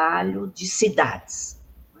trabalho de cidades.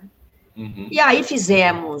 Uhum. E aí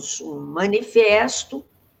fizemos um manifesto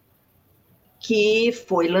que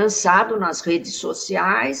foi lançado nas redes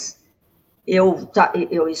sociais. Eu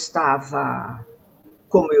estava,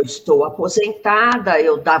 como eu estou aposentada,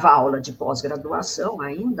 eu dava aula de pós-graduação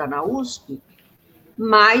ainda na USP,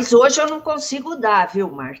 mas hoje eu não consigo dar,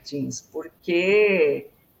 viu, Martins? Porque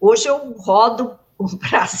hoje eu rodo o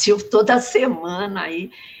Brasil toda semana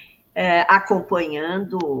aí,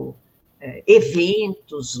 acompanhando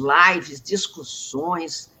eventos, lives,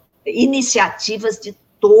 discussões, iniciativas de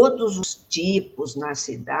todos os tipos nas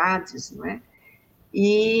cidades, não é?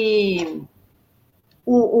 E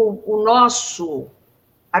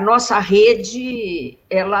a nossa rede,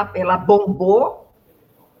 ela bombou.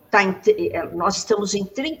 Nós estamos em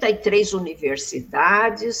 33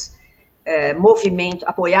 universidades,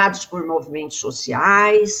 apoiados por movimentos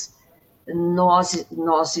sociais.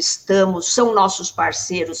 São nossos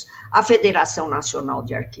parceiros a Federação Nacional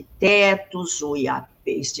de Arquitetos, o IAP,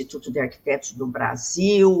 Instituto de Arquitetos do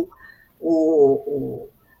Brasil,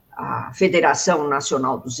 a Federação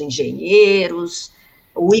Nacional dos Engenheiros,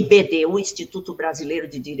 o IBD, o Instituto Brasileiro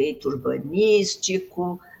de Direito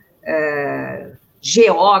Urbanístico,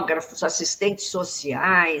 geógrafos, assistentes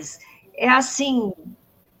sociais. É assim,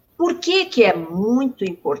 por que é muito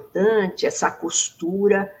importante essa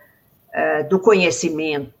costura do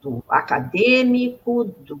conhecimento acadêmico,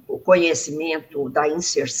 do conhecimento da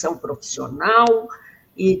inserção profissional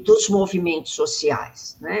e dos movimentos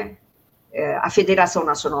sociais, né? A Federação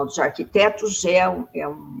Nacional dos Arquitetos é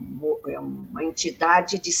uma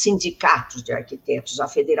entidade de sindicatos de arquitetos, a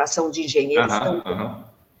Federação de Engenheiros também.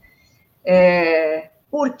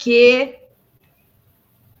 Porque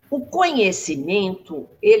o conhecimento,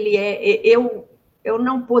 eu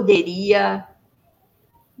não poderia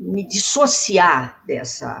me dissociar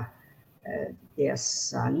dessa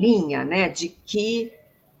linha, né, de que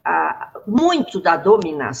muito da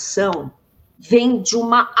dominação vem de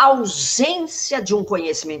uma ausência de um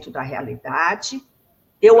conhecimento da realidade.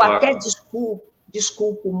 Eu até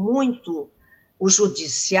desculpo muito o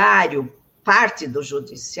judiciário, parte do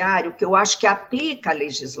judiciário, que eu acho que aplica a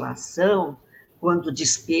legislação quando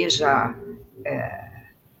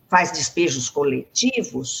faz despejos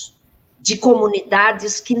coletivos de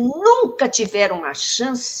comunidades que nunca tiveram a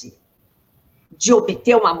chance de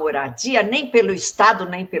obter uma moradia, nem pelo Estado,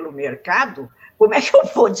 nem pelo mercado. Como é que eu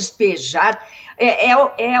vou despejar? É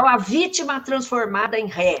a vítima transformada em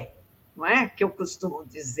ré, não é? Que eu costumo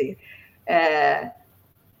dizer.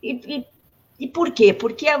 E por quê?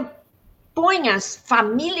 Porque põe as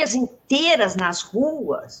famílias inteiras nas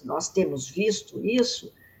ruas, nós temos visto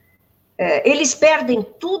isso. Eles perdem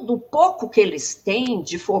tudo, o pouco que eles têm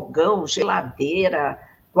de fogão, geladeira,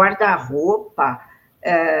 guarda-roupa,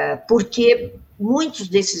 porque muitos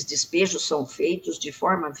desses despejos são feitos de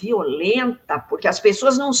forma violenta, porque as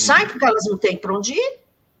pessoas não saem porque elas não têm para onde ir,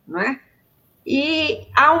 não é? E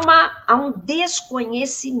há um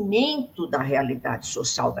desconhecimento da realidade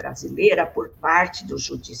social brasileira por parte do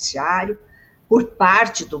judiciário, por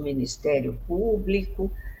parte do Ministério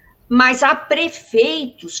Público, mas há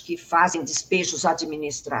prefeitos que fazem despejos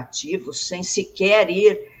administrativos sem sequer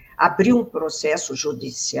abrir um processo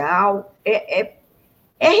judicial. É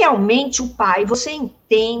realmente o pai. Você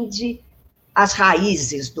entende as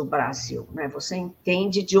raízes do Brasil, né? Você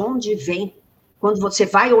entende de onde vem. Quando você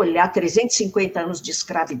vai olhar 350 anos de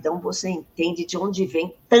escravidão, você entende de onde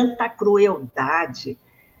vem tanta crueldade,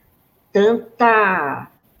 tanta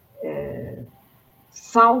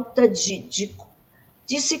falta de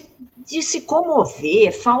se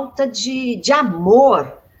comover, falta de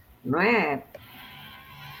amor, não é?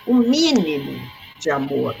 O mínimo de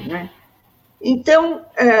amor, né? Então,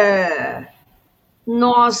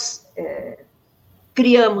 nós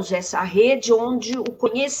criamos essa rede onde o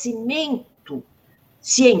conhecimento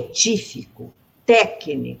científico,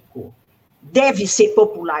 técnico, deve ser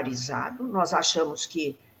popularizado. Nós achamos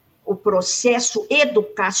que o processo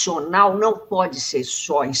educacional não pode ser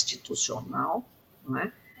só institucional, não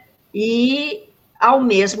é? E, ao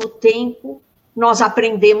mesmo tempo, nós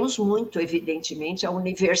aprendemos muito, evidentemente, a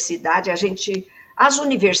universidade, as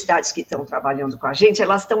universidades que estão trabalhando com a gente,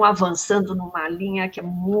 elas estão avançando numa linha que é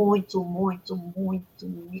muito, muito, muito,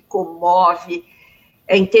 me comove,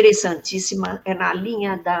 é interessantíssima, é na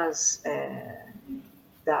linha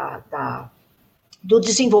do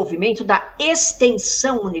desenvolvimento da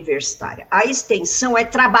extensão universitária. A extensão é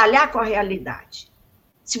trabalhar com a realidade.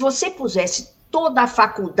 Se você pusesse toda a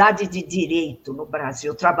faculdade de direito no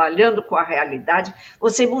Brasil trabalhando com a realidade,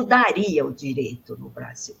 você mudaria o direito no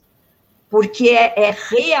Brasil. Porque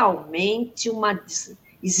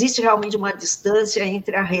existe realmente uma distância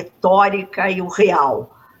entre a retórica e o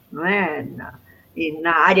real, não é? E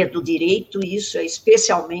na área do direito, isso é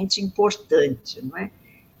especialmente importante, não é?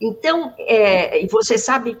 Então, e você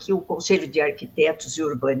sabe que o Conselho de Arquitetos e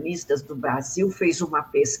Urbanistas do Brasil fez uma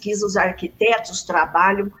pesquisa, os arquitetos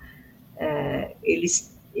trabalham,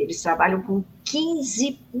 eles trabalham com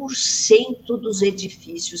 15% dos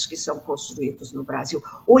edifícios que são construídos no Brasil.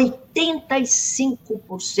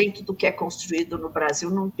 85% do que é construído no Brasil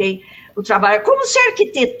não tem o trabalho. Como se a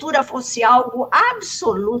arquitetura fosse algo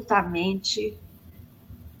absolutamente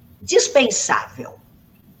dispensável,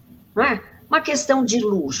 não é? Uma questão de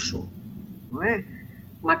luxo, não é?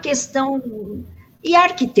 Uma questão... E a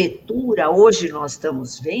arquitetura, hoje nós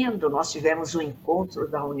estamos vendo, nós tivemos um encontro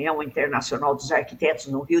da União Internacional dos Arquitetos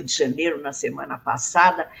no Rio de Janeiro na semana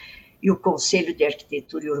passada, e o Conselho de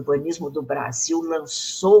Arquitetura e Urbanismo do Brasil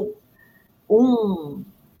lançou um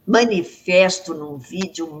manifesto num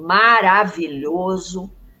vídeo maravilhoso,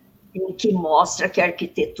 em que mostra que a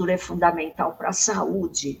arquitetura é fundamental para a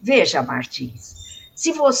saúde. Veja, Martins,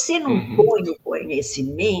 se você não põe o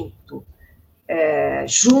conhecimento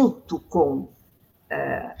junto com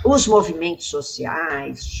os movimentos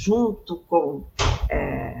sociais, junto com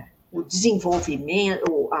o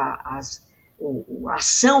desenvolvimento, a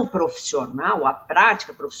ação profissional, a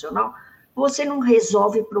prática profissional, você não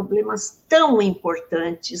resolve problemas tão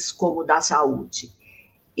importantes como o da saúde.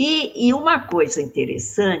 E uma coisa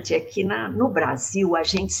interessante é que no Brasil a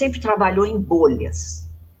gente sempre trabalhou em bolhas.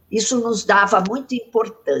 Isso nos dava muita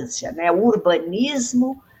importância, né? O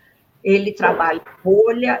urbanismo, ele trabalha em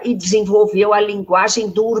bolha e desenvolveu a linguagem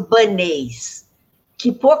do urbanês,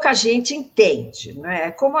 que pouca gente entende, né?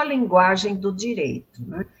 É como a linguagem do direito,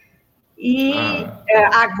 né? E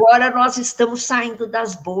agora nós estamos saindo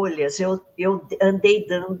das bolhas. Eu andei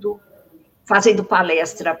fazendo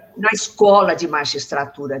palestra na Escola de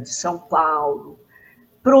Magistratura de São Paulo,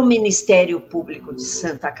 para o Ministério Público de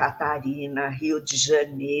Santa Catarina, Rio de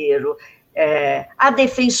Janeiro. A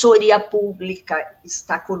Defensoria Pública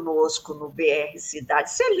está conosco no BR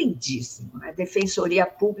Cidade. Isso é lindíssimo. A Defensoria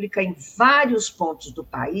Pública em vários pontos do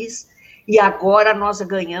país. E agora nós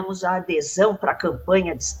ganhamos a adesão para a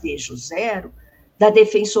campanha Despejo Zero da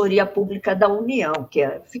Defensoria Pública da União,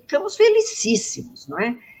 ficamos felicíssimos, não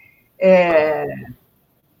é?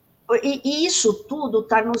 E isso tudo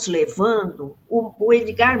está nos levando. O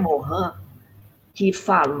Edgar Morin, que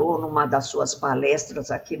falou numa das suas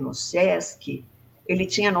palestras aqui no SESC, ele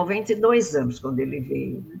tinha 92 anos quando ele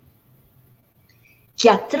veio, né? Que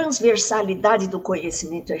a transversalidade do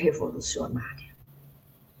conhecimento é revolucionária.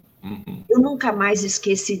 Eu nunca mais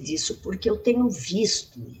esqueci disso, porque eu tenho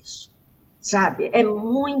visto isso, sabe? É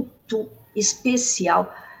muito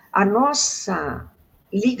especial. A nossa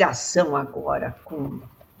ligação agora com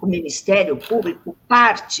o Ministério Público,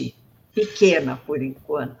 parte pequena por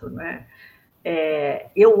enquanto, né?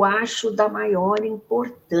 Eu acho da maior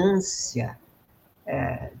importância.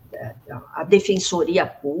 A Defensoria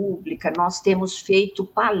Pública, nós temos feito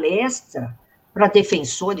palestra para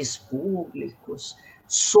defensores públicos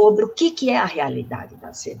sobre o que é a realidade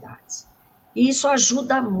das cidades. E isso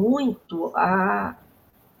ajuda muito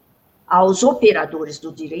aos operadores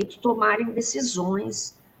do direito tomarem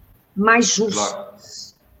decisões mais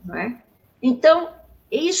justas. Não é? Então,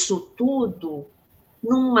 isso tudo,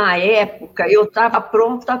 numa época, eu estava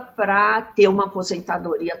pronta para ter uma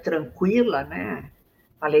aposentadoria tranquila, né?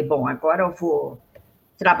 Falei, bom, agora eu vou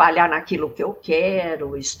trabalhar naquilo que eu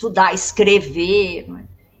quero, estudar, escrever, né?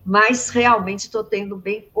 Mas realmente estou tendo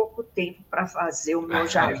bem pouco tempo para fazer o meu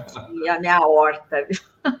jardim e a minha horta.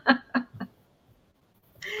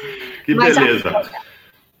 Que beleza!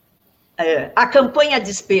 A campanha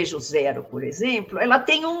Despejo Zero, por exemplo, ela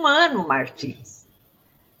tem 1 ano, Martins.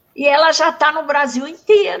 E ela já está no Brasil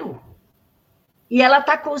inteiro. E ela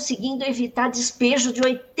está conseguindo evitar despejo de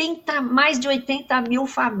mais de 80 mil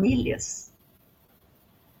famílias.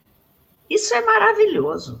 Isso é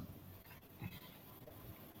maravilhoso.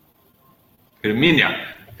 Hermínia,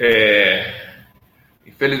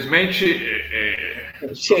 infelizmente,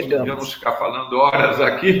 podemos ficar falando horas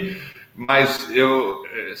aqui, mas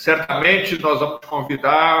certamente nós vamos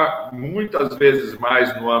convidar muitas vezes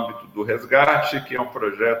mais no âmbito do Resgate, que é um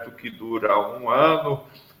projeto que dura 1 ano,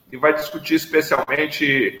 e vai discutir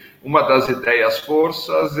especialmente uma das ideias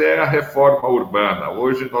forças é a reforma urbana.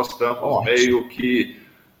 Hoje nós estamos meio que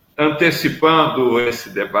antecipando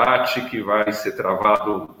esse debate que vai ser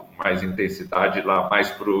travado com mais intensidade lá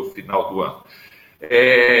mais para o final do ano.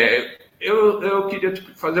 Eu queria te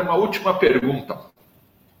fazer uma última pergunta.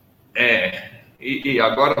 E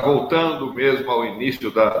agora voltando mesmo ao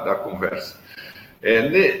início da conversa.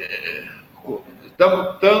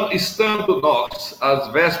 Estando nós às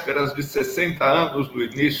vésperas de 60 anos do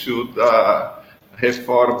início da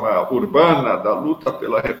reforma urbana, da luta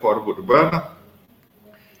pela reforma urbana,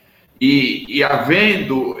 e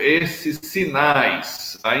havendo esses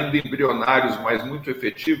sinais ainda embrionários, mas muito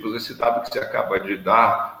efetivos, esse dado que você acaba de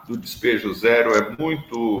dar do despejo zero é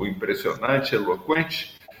muito impressionante,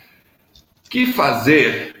 eloquente. O que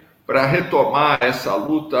fazer para retomar essa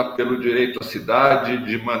luta pelo direito à cidade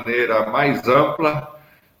de maneira mais ampla,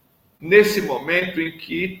 nesse momento em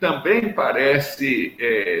que também parecem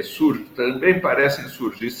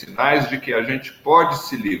surgir sinais de que a gente pode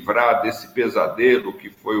se livrar desse pesadelo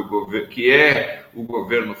que é o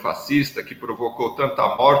governo fascista, que provocou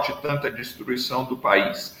tanta morte e tanta destruição do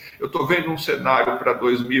país. Eu estou vendo um cenário para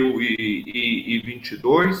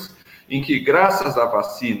 2022, em que, graças à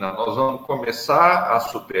vacina, nós vamos começar a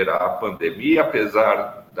superar a pandemia,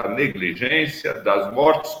 apesar da negligência, das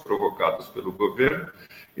mortes provocadas pelo governo,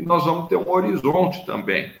 e nós vamos ter um horizonte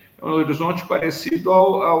também, um horizonte parecido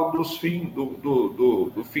ao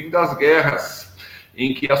do fim das guerras,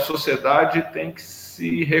 em que a sociedade tem que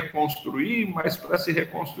se reconstruir, mas para se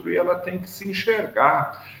reconstruir ela tem que se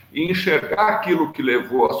enxergar, e enxergar aquilo que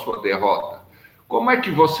levou à sua derrota. Como é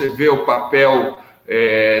que você vê o papel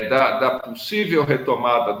da possível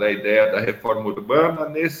retomada da ideia da reforma urbana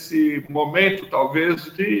nesse momento, talvez,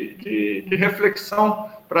 de reflexão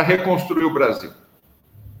para reconstruir o Brasil?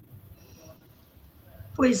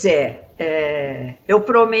 Pois eu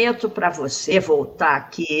prometo para você voltar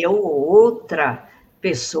aqui, eu ou outra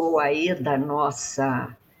pessoa aí da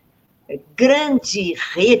nossa grande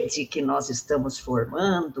rede que nós estamos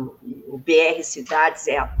formando, o BR Cidades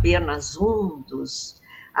é apenas um dos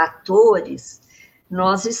atores,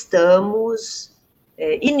 nós estamos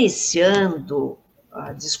iniciando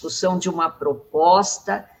a discussão de uma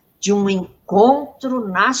proposta de um encontro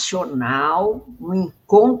nacional, um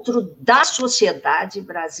encontro da sociedade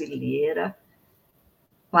brasileira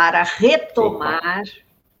para retomar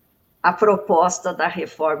a proposta da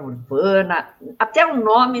reforma urbana. Até o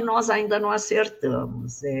nome nós ainda não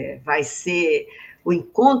acertamos. Vai ser o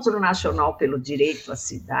Encontro Nacional pelo Direito à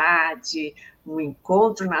Cidade, um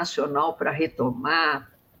encontro nacional para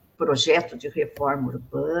retomar projeto de reforma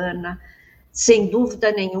urbana, sem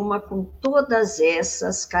dúvida nenhuma, com todas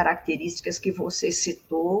essas características que você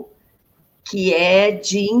citou, que é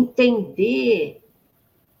de entender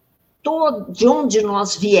de onde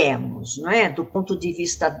nós viemos, não é? Do ponto de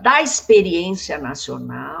vista da experiência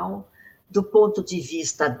nacional, do ponto de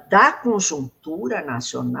vista da conjuntura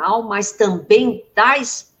nacional, mas também da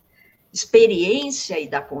experiência e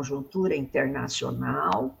da conjuntura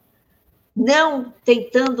internacional,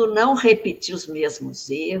 tentando não repetir os mesmos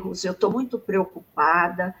erros. Eu estou muito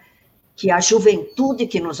preocupada que a juventude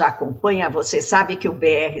que nos acompanha, você sabe que o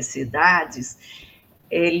BR Cidades,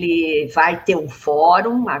 ele vai ter um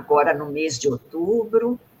fórum agora no mês de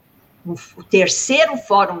outubro, o 3º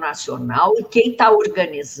Fórum Nacional, e quem está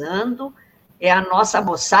organizando é a nossa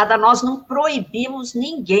moçada. Nós não proibimos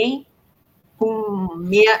ninguém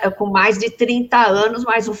com mais de 30 anos,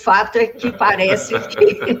 mas o fato é que parece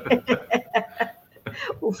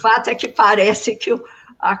que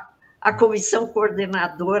a comissão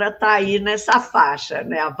coordenadora está aí nessa faixa,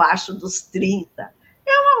 né, abaixo dos 30.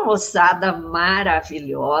 É uma moçada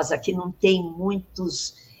maravilhosa, que não tem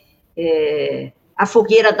muitos... a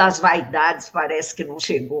fogueira das vaidades parece que não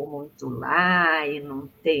chegou muito lá, e não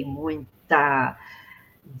tem muita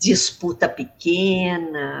disputa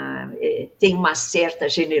pequena, tem uma certa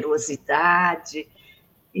generosidade.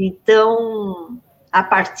 Então, a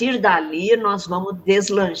partir dali, nós vamos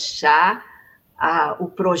deslanchar o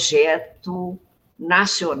projeto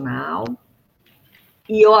nacional.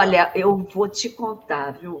 E, olha, eu vou te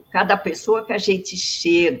contar, viu? Cada pessoa que a gente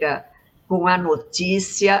chega com a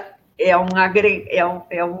notícia é um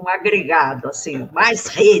agregado, assim, mais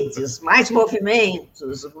redes, mais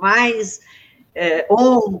movimentos, mais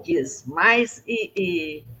ONGs, mais...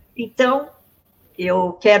 Então,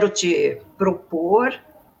 eu quero te propor,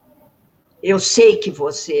 eu sei que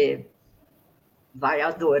você vai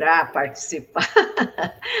adorar participar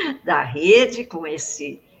da rede com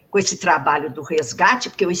esse trabalho do resgate,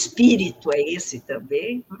 porque o espírito é esse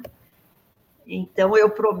também. Então, eu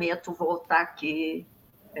prometo voltar aqui,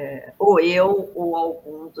 ou eu, ou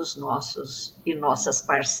algum dos nossos e nossas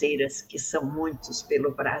parceiras, que são muitos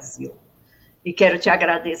pelo Brasil. E quero te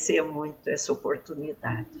agradecer muito essa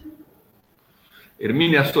oportunidade.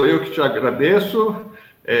 Hermínia, sou eu que te agradeço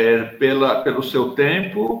pelo seu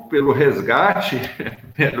tempo, pelo resgate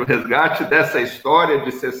dessa história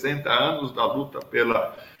de 60 anos da luta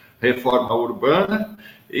pela reforma urbana,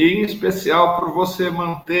 e em especial por você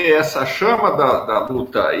manter essa chama da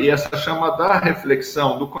luta e essa chama da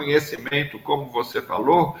reflexão, do conhecimento, como você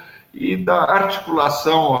falou, e da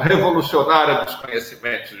articulação revolucionária dos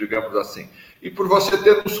conhecimentos, digamos assim. E por você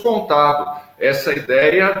ter nos contado essa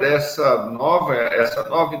ideia dessa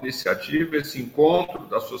nova iniciativa, esse encontro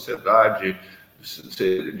da sociedade,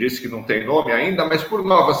 você disse que não tem nome ainda, mas por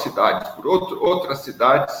novas cidades, por outras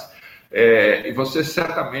cidades, e você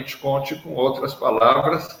certamente conte com outras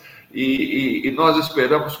palavras, e nós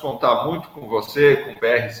esperamos contar muito com você, com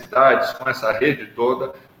BR Cidades, com essa rede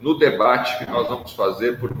toda, no debate que nós vamos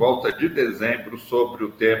fazer por volta de dezembro sobre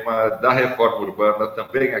o tema da reforma urbana,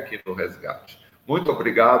 também aqui no Resgate. Muito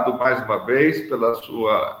obrigado mais uma vez pela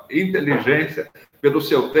sua inteligência, pelo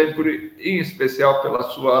seu tempo e, em especial, pela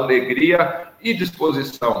sua alegria e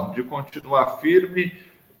disposição de continuar firme,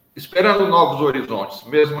 esperando novos horizontes,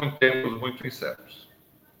 mesmo em tempos muito incertos.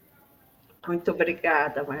 Muito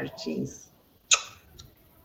obrigada, Martins.